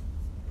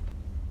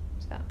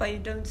 But you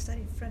don't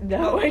study French.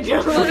 No, I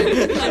don't.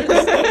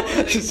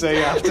 So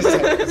you have to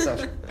take this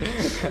off.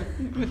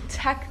 But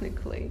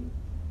technically.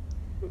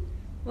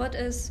 What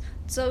is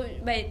so?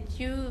 Wait,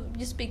 you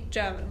speak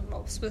German,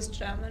 well, Swiss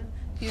German.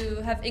 You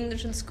have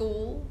English in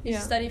school. You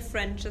study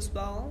French as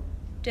well.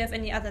 Do you have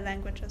any other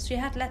languages? You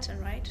had Latin,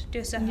 right? Do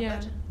you still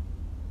have it?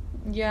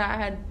 Yeah, I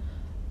had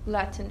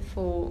Latin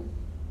for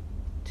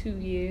 2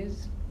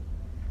 years,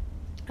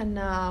 and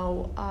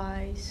now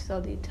I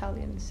study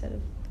Italian instead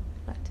of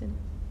Latin.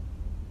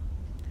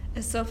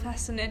 It's so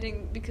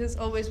fascinating because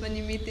always when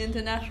you meet the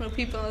international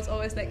people, it's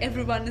always like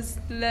everyone is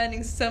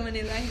learning so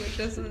many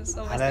languages, and it's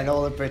always And then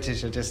all the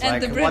British are just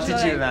and like, the what Brits did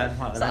are you like, learn?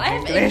 Well, so I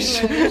have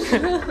English.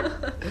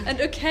 And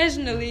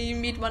occasionally you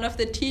meet one of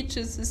the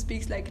teachers who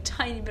speaks like a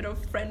tiny bit of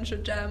French or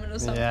German or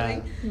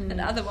something,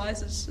 and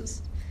otherwise it's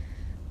just,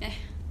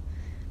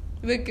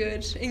 we're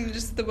good. English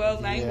is the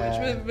world language.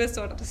 Yeah. We're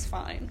sort of just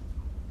fine.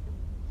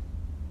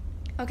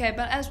 Okay,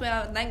 but as we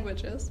are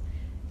languages,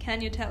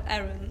 can you tell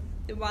Aaron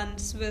the one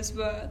Swiss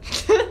word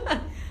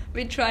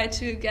we try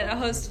to get our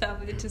host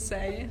family to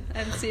say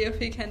and see if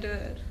he can do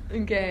it?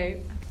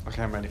 Okay.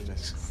 Okay, I'm ready for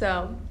this.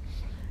 So,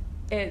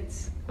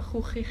 it's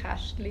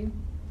Huchigashli.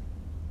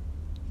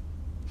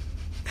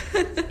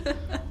 Okay,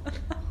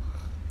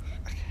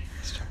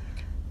 let's try.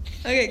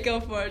 Okay, go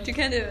for it. You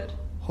can do it.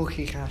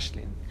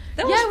 Huchigashli.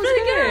 That was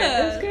pretty good.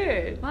 That was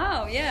good.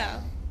 Wow,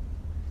 yeah.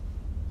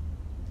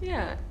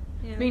 Yeah.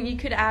 Yeah. I mean, you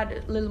could add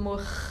a little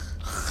more,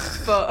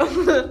 but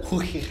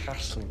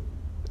Huchigashli.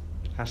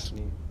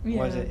 Hashli.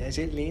 What is it? Is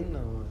it lean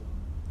or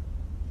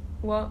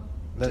what?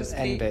 the Just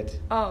end Lee. bit?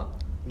 Oh,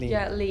 Lean.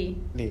 yeah,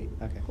 Lee. Lee.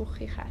 Okay.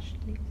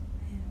 Huchigashli.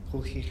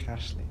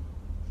 Huchigashli.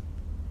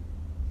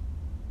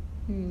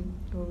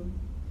 Oh.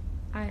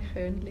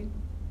 Eigenly.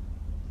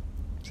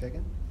 Say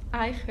again.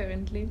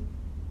 Eigenly.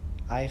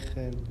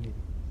 Eigenly.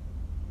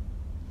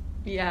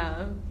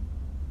 Yeah.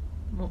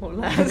 More or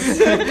less.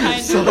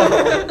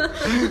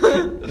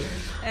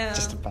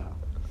 Just about.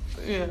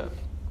 Yeah.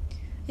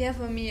 Yeah,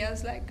 for me,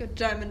 as like a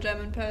German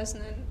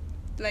person, and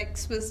like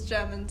Swiss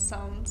German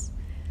sounds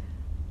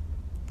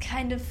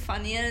kind of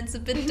funny, and it's a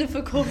bit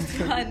difficult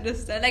to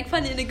understand. Like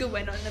funny in a good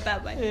way, not in a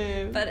bad way.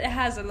 Yeah. But it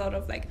has a lot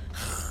of like.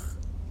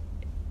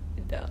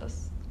 It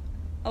does.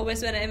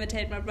 Always when I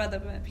imitate my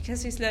brother,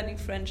 because he's learning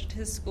French at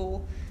his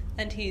school,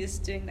 and he's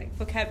doing like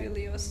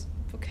vocabulary.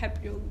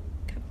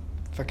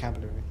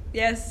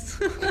 Yes.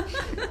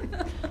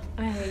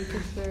 I hate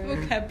this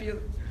word.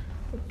 Vocabulary.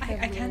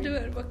 I can't do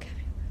it.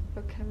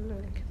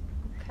 Vocabulary.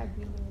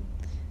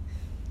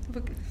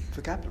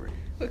 Vocabulary.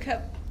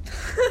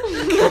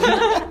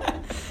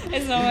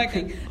 It's not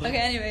working. Okay,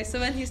 anyway, so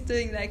when he's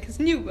doing like his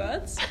new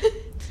words,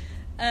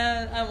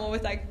 I'm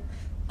always like,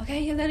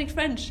 okay, you're learning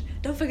French.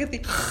 Don't forget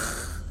the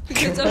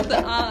because of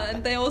the R,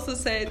 and they also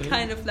say it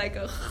kind of like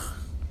a.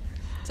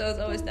 So it's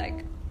always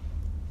like,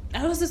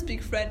 I also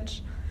speak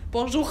French.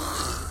 Bonjour.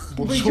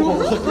 Bonjour.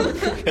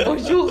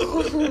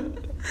 Bonjour.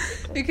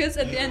 Because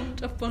at the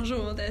end of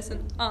bonjour there's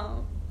an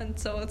R, and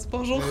so it's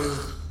bonjour.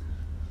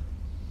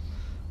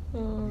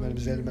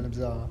 Mademoiselle,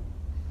 mademoiselle.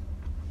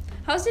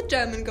 How's your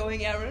German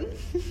going, Aaron?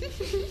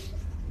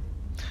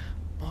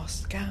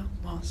 Moskau,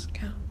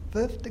 Moskau,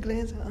 wirf die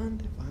Gläser an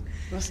die Wand.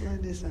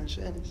 Russland ist ein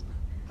schönes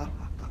Land.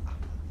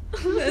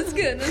 That's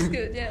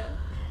good, yeah.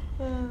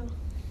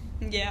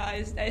 Yeah,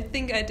 I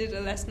think I did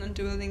a lesson on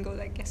Duolingo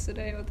like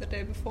yesterday or the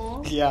day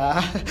before.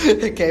 Yeah,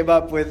 it came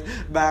up with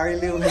Mary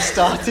Lou has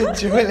started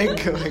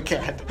Duolingo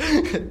again.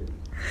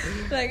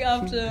 Like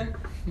after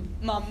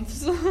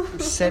months.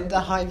 Send a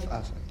high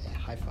five. Yeah,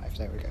 high five,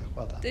 there we go.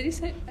 Well done. Did you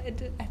say? I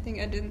think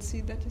I didn't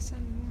see that you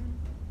sent me one.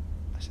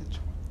 I said,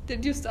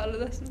 Did you start a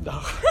lesson?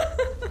 no.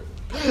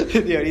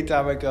 The only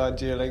time I go on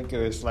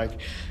Duolingo is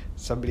like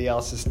somebody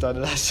else has done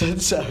a lesson,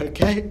 so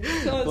okay.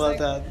 So it's well like,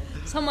 done.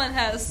 Someone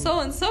has so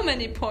and so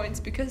many points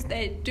because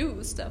they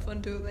do stuff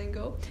on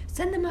Duolingo.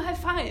 Send them a high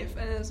five,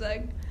 and it's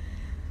like,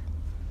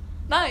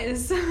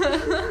 nice.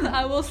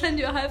 I will send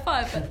you a high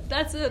five, but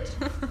that's it.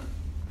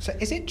 So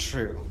is it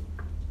true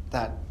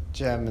that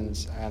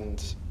Germans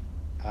and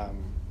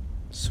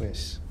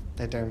Swiss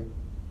they don't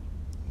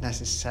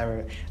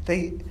necessarily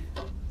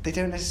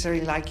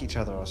like each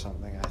other or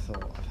something? I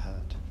thought I've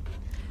heard.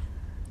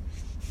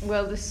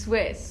 Well, the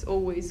Swiss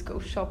always go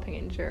shopping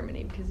in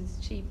Germany because it's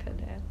cheaper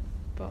there.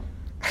 But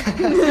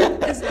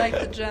It's like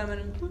the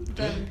German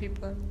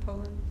people in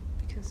Poland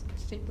because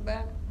it's cheaper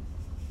there.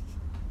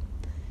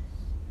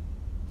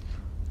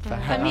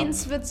 I mean,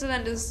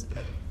 Switzerland is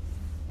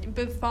a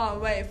bit far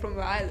away from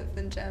where I live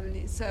in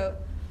Germany, so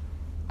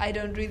I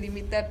don't really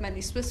meet that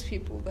many Swiss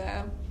people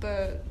there.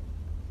 But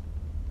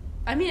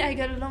I mean, I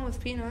get along with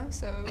Pina,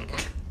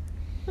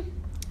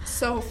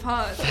 so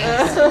far.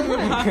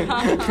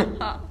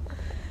 I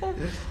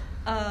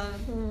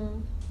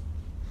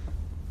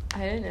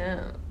don't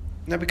know.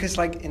 No, because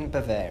like in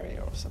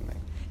Bavaria or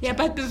something. Yeah,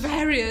 but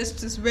Bavaria is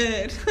just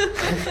weird.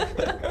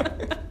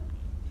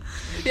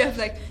 You have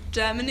like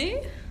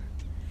Germany,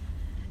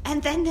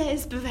 and then there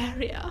is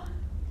Bavaria,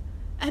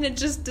 and it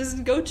just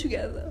doesn't go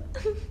together.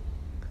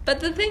 But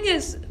the thing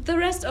is, the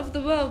rest of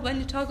the world, when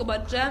you talk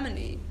about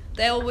Germany,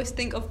 they always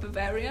think of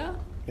Bavaria.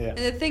 Yeah. And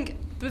they think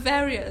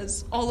Bavaria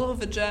is all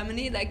over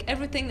Germany, like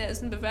everything that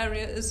is in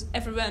Bavaria is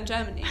everywhere in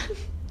Germany.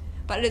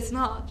 But it's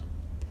not.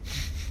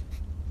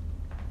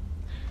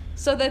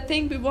 So they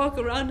think we walk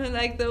around in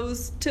like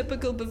those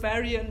typical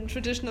Bavarian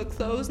traditional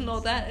clothes and all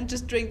that, and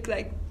just drink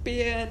like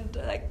beer and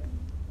like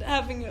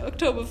having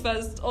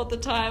Oktoberfest all the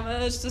time,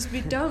 and it's just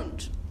we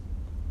don't.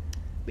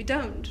 We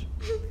don't.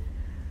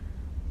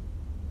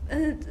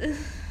 And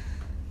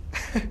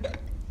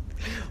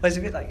Well, it's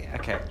a bit like,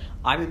 okay,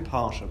 I'm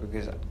impartial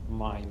because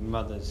my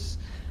mother's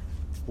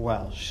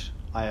Welsh.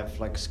 I have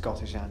like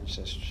Scottish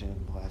ancestry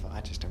and whatever.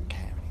 I just don't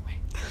care anyway.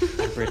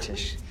 I'm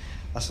British.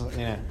 That's what,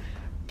 you know.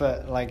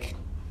 But like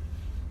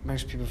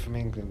most people from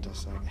England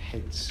just like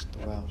hates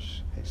the Welsh,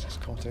 hates the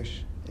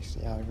Scottish, hates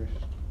the Irish.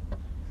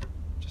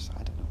 Just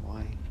I don't know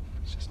why.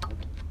 It's just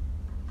odd.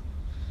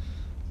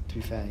 To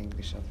be fair,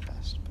 English are the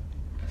best, but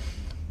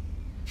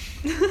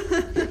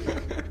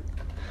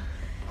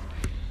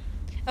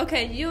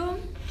okay, you,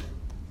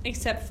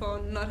 except for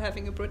not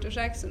having a British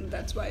accent,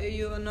 that's why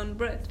you're a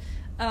non-Brit.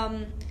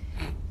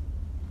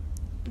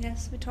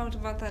 Yes, we talked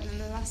about that in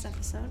the last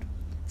episode.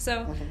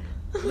 So,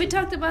 we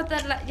talked about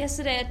that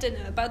yesterday at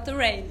dinner, about the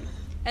rain.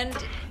 And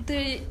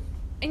the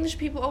English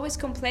people always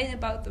complain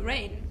about the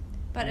rain.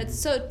 But it's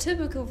so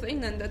typical for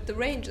England that the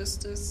rain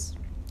just is...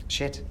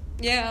 shit.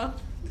 Yeah.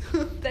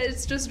 That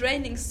it's just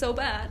raining so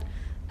bad.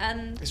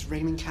 And It's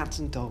raining cats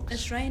and dogs.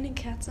 it's raining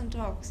cats and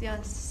dogs,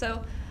 yes.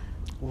 So...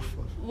 Woof,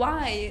 woof.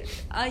 why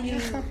are you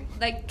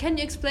like? Can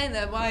you explain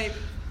that? Why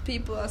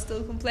people are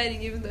still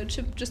complaining, even though it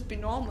should just be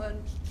normal?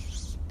 And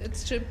it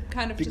should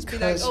kind of just be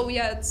like, Because oh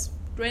yeah, it's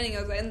raining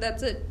outside, and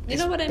that's it. You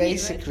know what I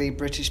Basically, mean, right?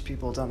 British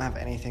people don't have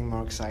anything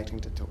more exciting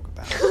to talk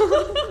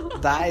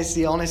about. That is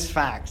the honest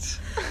fact.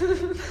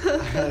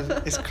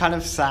 It's kind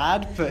of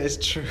sad, but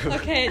it's true.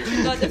 Okay,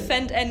 do not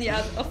offend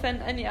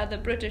any other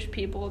British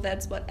people.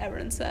 That's what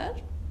Aaron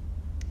said.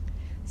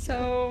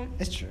 So.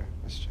 It's true.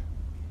 It's true.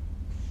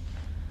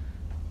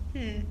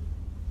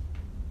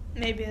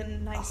 Maybe a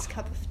nice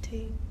cup of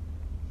tea.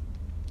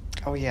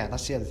 Oh yeah,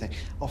 that's the other thing.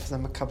 Offer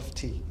them a cup of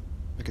tea,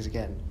 because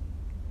again,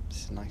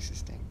 it's the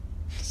nicest thing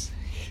to say.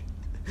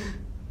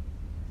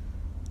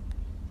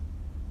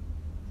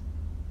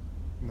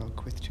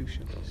 Milk with 2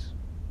 sugars.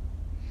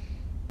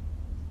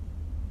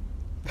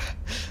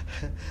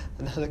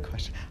 Another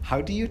question.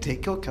 How do you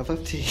take your cup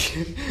of tea?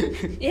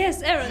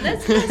 Yes, Aaron,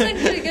 that's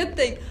actually a good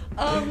thing.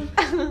 Oh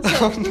no.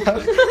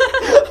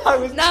 I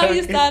was Now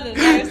you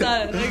joking.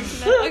 started.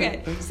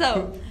 Okay,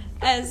 so,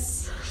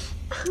 as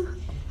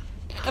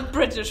a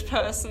British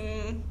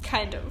person,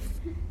 kind of,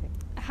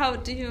 how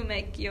do you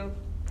make your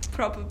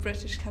proper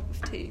British cup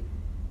of tea?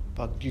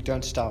 But you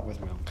don't start with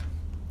milk.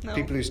 No.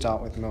 People who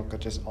start with milk are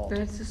just odd.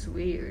 That's just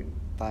weird.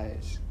 That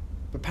is.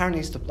 But apparently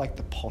it's the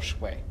posh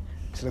way.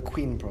 So the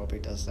Queen probably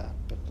does that,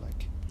 but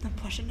like... Not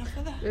posh enough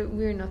for that.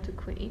 We're not the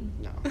Queen.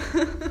 No.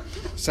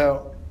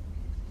 So,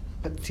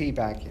 put the tea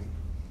bag in.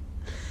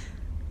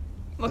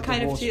 What Put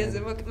kind the of tea water is it?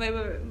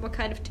 in. What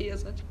kind of tea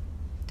is it?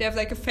 Do you have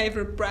like a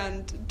favorite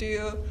brand? Do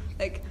you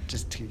like?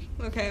 Just tea.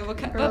 Okay, what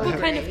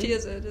kind of tea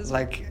is it?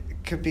 Like,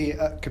 could be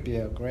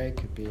Earl Grey,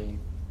 could be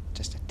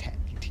just a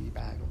tea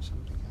bag or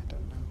something, I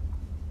don't know.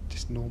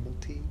 Just normal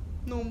tea.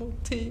 Normal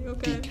tea,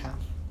 okay. Decaf.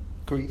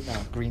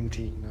 Green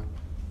tea, no.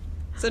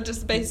 So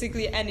just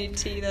basically any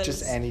tea that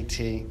Just is- any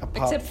tea,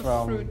 apart except for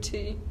from... fruit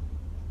tea,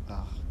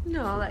 Oh,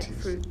 No, I like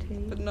teas. fruit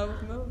tea. but not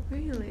with milk.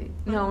 Really?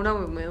 No, not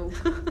with milk.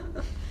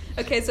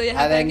 Okay, so you have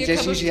And then like your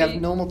just cup of usually tea.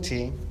 have normal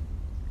tea.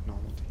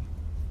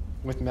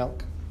 With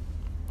milk.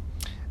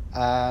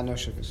 No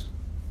sugars.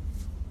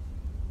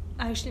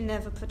 I actually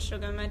never put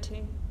sugar in my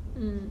tea.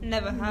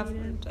 Never have.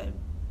 And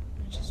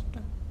I just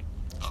don't.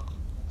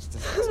 It's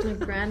disgusting.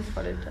 My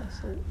grandfather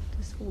does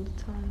this all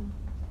the time.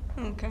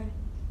 Okay.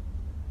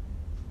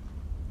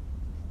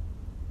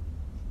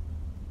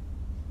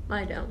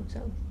 I don't,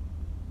 so.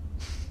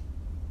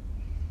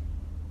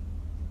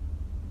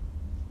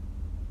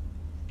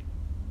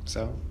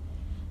 So,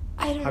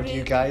 I don't how do really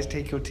you guys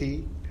take your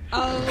tea?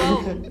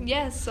 Oh, well,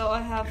 yes, so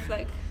I have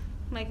like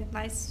a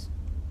nice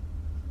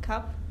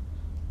cup.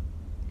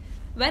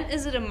 When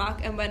is it a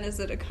mug and when is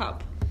it a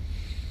cup?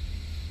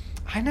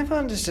 I never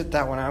understood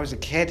that when I was a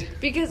kid.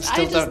 Because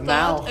Still I just don't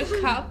now. thought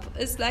a cup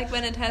is like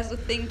when it has a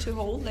thing to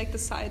hold, like the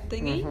side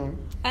thingy, Mhm.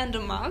 and a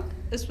mug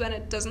is when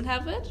it doesn't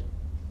have it.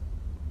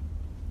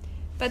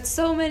 But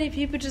so many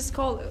people just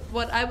call it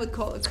what I would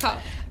call a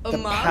cup a The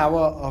mug. power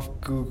of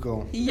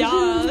Google.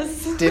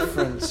 Yes.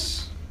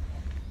 Difference.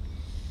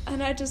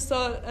 And I just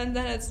thought, and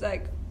then it's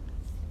like,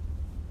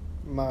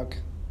 Mug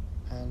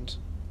and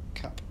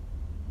cup.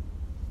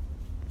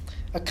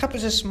 A cup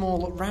is a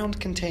small, round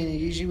container,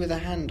 usually with a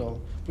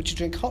handle, which you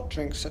drink hot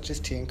drinks such as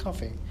tea and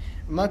coffee.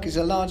 A mug is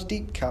a large,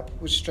 deep cup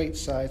with straight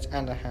sides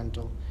and a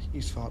handle,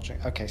 Used for hot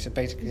drink. Okay, so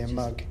basically It's a just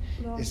mug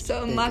long. is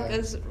So a mug bigger.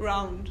 is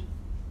round.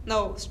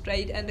 No,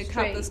 straight, and the cup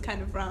Straight. is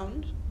kind of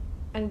round.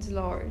 And it's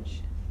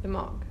large, the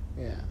mug.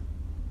 Yeah.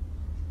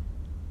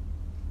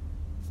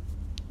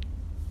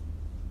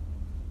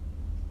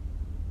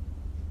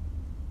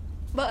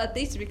 But at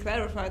least we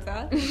clarified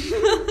that.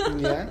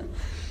 Yeah.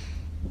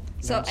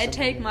 So Learn I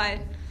take something. my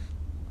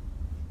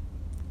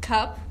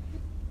cup,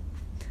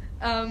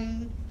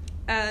 and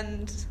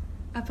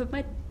I put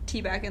my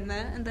tea bag in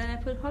there, and then I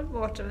put hot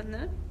water in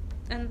it,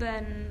 and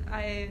then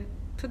I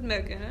put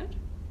milk in it,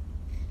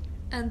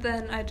 and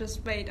then I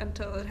just wait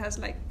until it has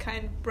like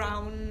kind of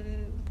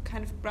brown,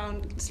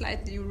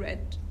 slightly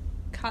red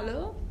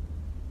color,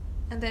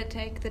 and then I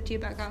take the tea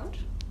bag out,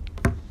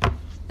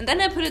 and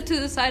then I put it to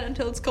the side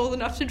until it's cold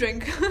enough to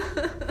drink.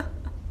 Fair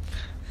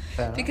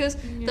enough. Because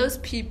Yeah. those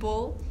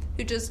people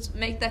who just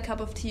make their cup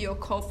of tea or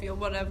coffee or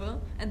whatever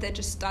and they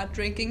just start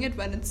drinking it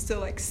when it's still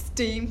like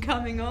steam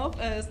coming off,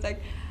 and it's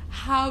like,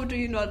 how do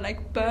you not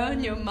like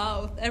burn your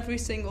mouth every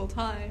single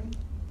time?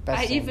 Best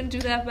I thing. even do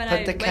that when put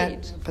I the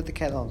wait. Put the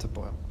kettle on to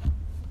boil.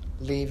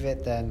 Leave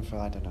it then for,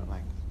 I don't know,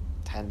 like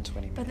 10,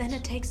 20 minutes. But then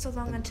it takes so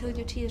long Then until boil.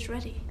 your tea is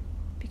ready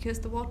because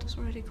the water's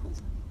already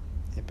cold.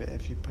 Yeah, but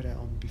if you put it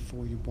on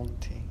before you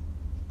want tea.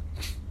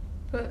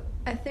 But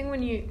I think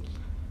when you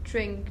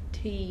drink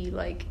tea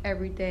like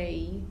every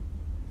day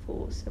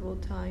for several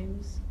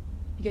times,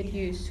 you get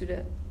used to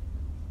the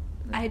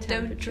I don't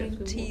temperatures drink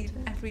with tea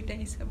water. every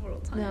day several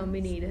times. No, me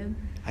neither.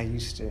 I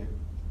used to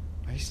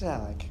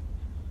like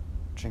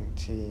drink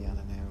tea, I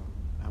don't know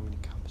how many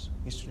cups.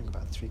 I used to drink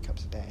about 3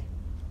 cups a day.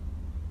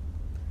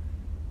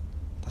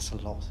 That's a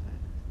lot,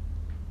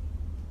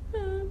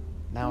 isn't it?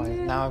 Now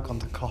Yeah. I've gone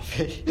to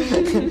coffee.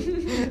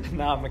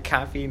 Now I'm a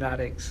caffeine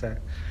addict, so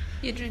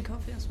You drink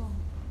coffee as well.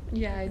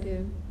 Yeah, I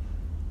do.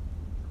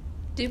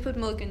 Do you put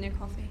milk in your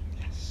coffee?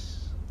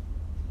 yes.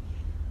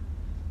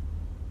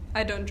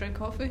 I don't drink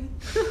coffee.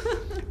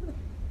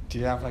 Do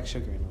you have like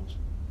sugar in yours?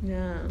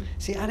 No.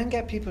 See, I don't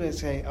get people that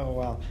say, "Oh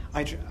well,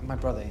 my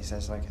brother," he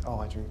says like, "Oh,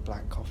 I drink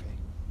black coffee."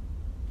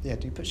 Yeah,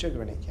 do you put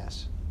sugar in it?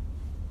 Yes.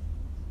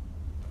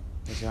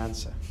 There's your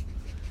answer.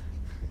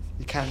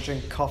 You can't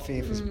drink coffee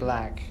if it's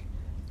black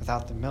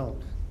without the milk,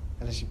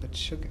 unless you put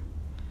sugar.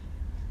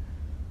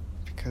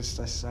 Because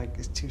that's like,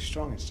 it's too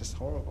strong. It's just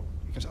horrible.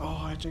 Because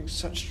I drink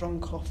such strong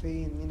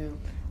coffee, and you know,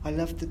 I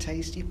love the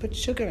taste. You put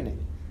sugar in it.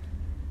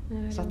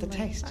 No, It's I not the don't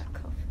like taste. black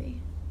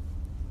coffee.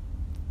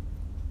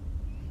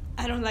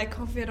 I don't like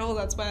coffee at all,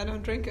 that's why I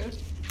don't drink it.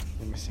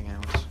 You're missing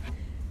out.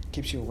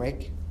 Keeps you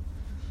awake.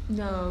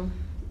 No,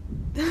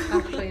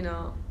 actually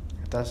not.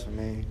 It does for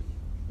me.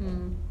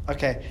 Mm.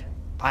 Okay,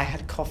 I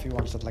had coffee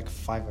once at like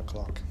 5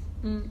 o'clock.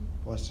 Mm.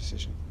 Worst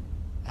decision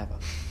ever.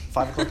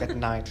 5 o'clock at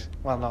night.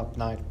 Well, not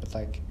night, but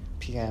like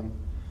PM.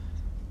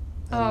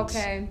 Oh, And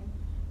okay.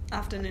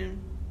 Afternoon.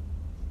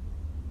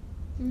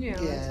 Yeah,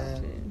 that's Yeah,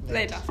 afternoon.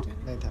 Late afternoon.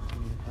 Late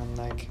afternoon. And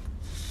like,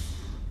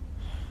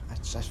 I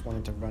just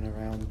wanted to run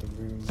around the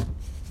room.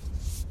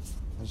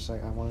 I was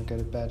like, I want to go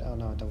to bed. Oh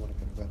no, I don't want to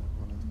go to bed. I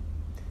want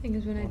to. The thing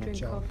is, when I On a drink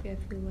jog. coffee, I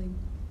feel like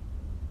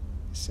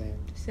Same.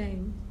 the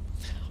same.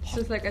 It's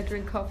just like I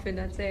drink coffee and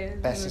that's it.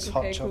 I'm Best like, is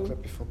hot okay, chocolate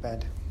cool. before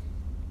bed.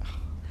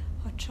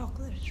 Hot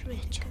chocolate is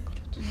really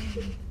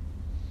good.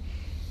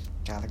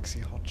 Galaxy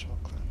hot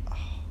chocolate.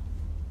 Oh.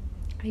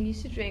 I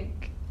used to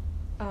drink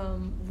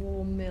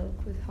warm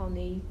milk with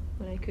honey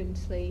when I couldn't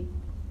sleep.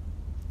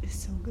 It's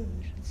so good.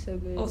 It's so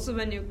good. Also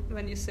when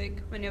you're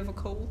sick, when you have a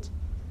cold.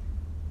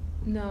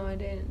 No, I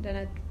didn't. Then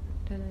I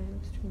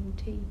was drinking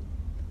tea.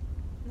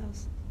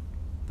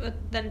 But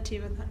then tea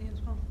with honey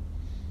as well.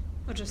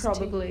 Or just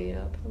Probably,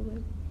 yeah,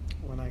 probably.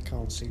 When I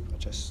can't sleep, I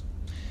just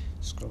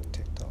scroll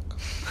TikTok.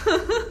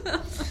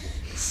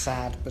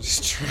 Sad, but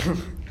it's true.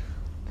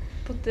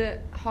 But the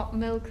hot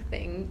milk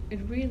thing, it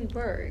really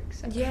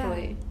works, actually.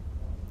 Yeah.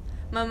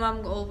 My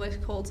mom always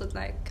calls it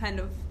like kind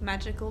of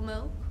magical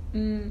milk.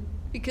 Mm,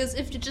 Because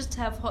if you just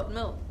have hot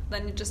milk,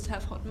 then you just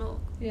have hot milk.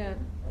 yeah.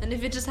 And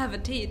if you just have a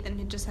tea, then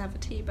you just have a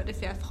tea. But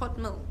if you have hot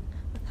milk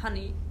with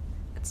honey,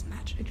 it's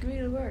magic. It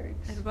really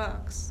works. It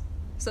works.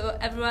 So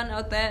everyone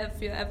out there, if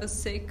you're ever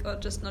sick or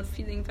just not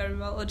feeling very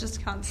well or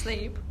just can't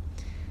sleep,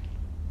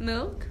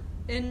 milk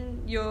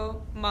in your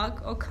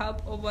mug or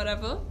cup or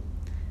whatever,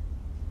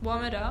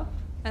 warm it up,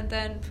 and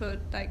then put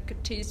like a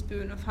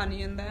teaspoon of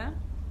honey in there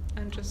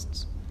and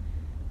just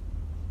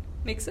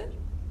mix it,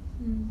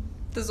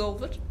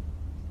 dissolve it,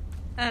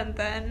 and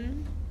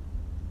then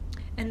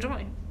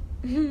enjoy.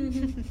 A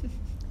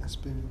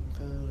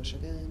spoonful of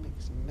sugar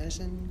makes the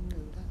medicine go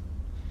down.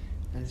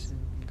 Medicine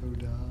go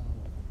down.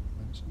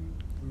 Medicine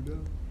go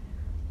down.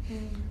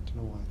 Don't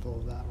know why I thought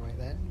of that right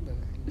then, but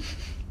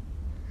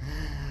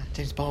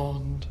James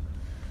Bond.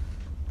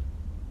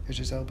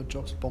 Idris Elba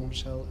drops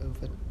bombshell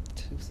over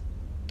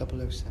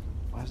 007.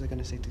 Why was I going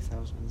to say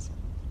 2007?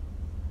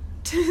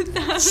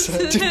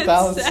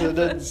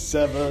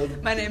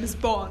 2007. My name is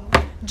Bond.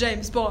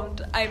 James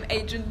Bond. I'm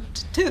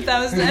Agent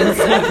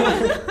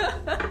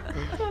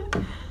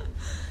 2007.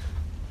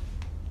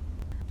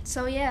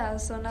 So yeah,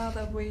 so now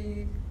that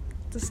we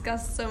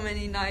discussed so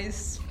many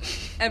nice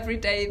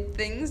everyday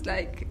things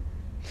like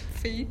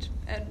feet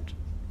and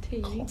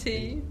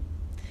tea.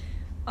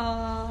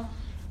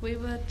 We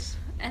would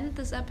end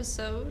this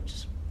episode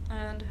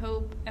and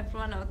hope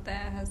everyone out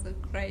there has a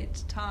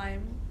great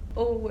time.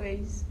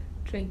 Always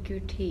drink your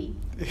tea.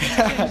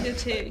 Drink your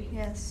tea,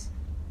 yes.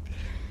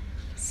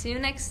 See you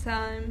next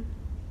time.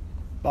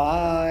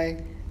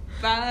 Bye.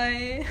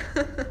 Bye.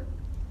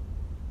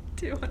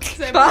 Do you want to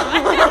say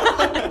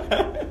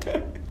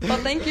bye? Well,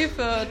 thank you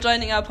for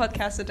joining our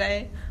podcast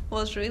today. It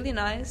was really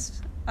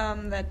nice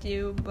that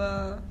you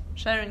were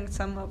sharing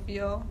some of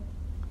your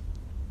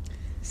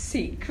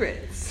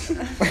secrets.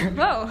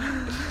 Wow.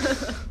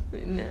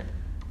 No.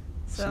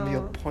 Some of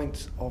your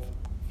points of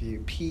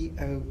view.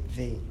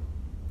 POV.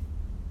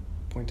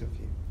 Point of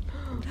view.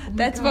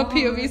 That's God. what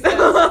POV says.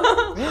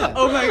 Yeah.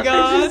 Oh my I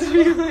god. just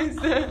realized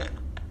that.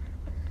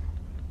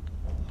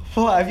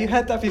 What? Have you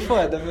heard that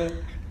before? Never.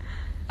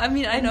 I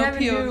mean, I know never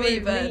knew what POV,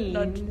 it but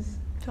not means.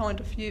 point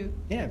of view.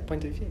 Yeah,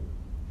 point of view.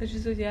 I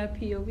just thought you had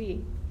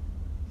POV.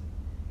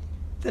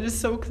 That is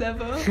so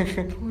clever.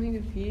 Point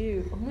of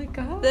view. Oh my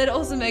god. That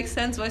also makes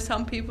sense why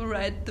some people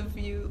write the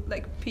view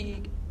like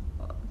P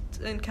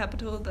in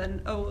capital,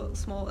 then O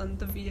small, and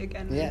the V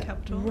again Yeah. in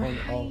capital. Point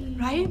of.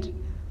 Right?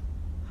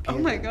 Oh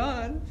my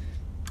god.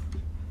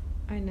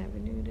 I never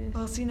knew this.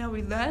 Well, see, now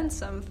we learned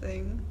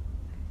something.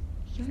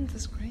 Isn't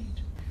this great?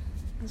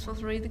 This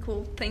was really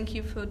cool. Thank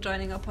you for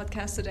joining our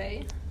podcast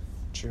today.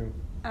 True.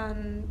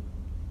 And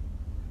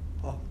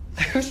Oh.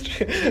 What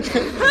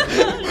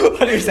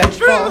is that?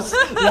 False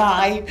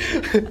lie.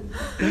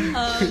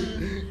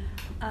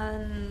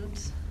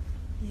 and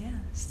yeah,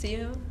 see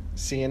you.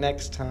 See you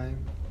next time.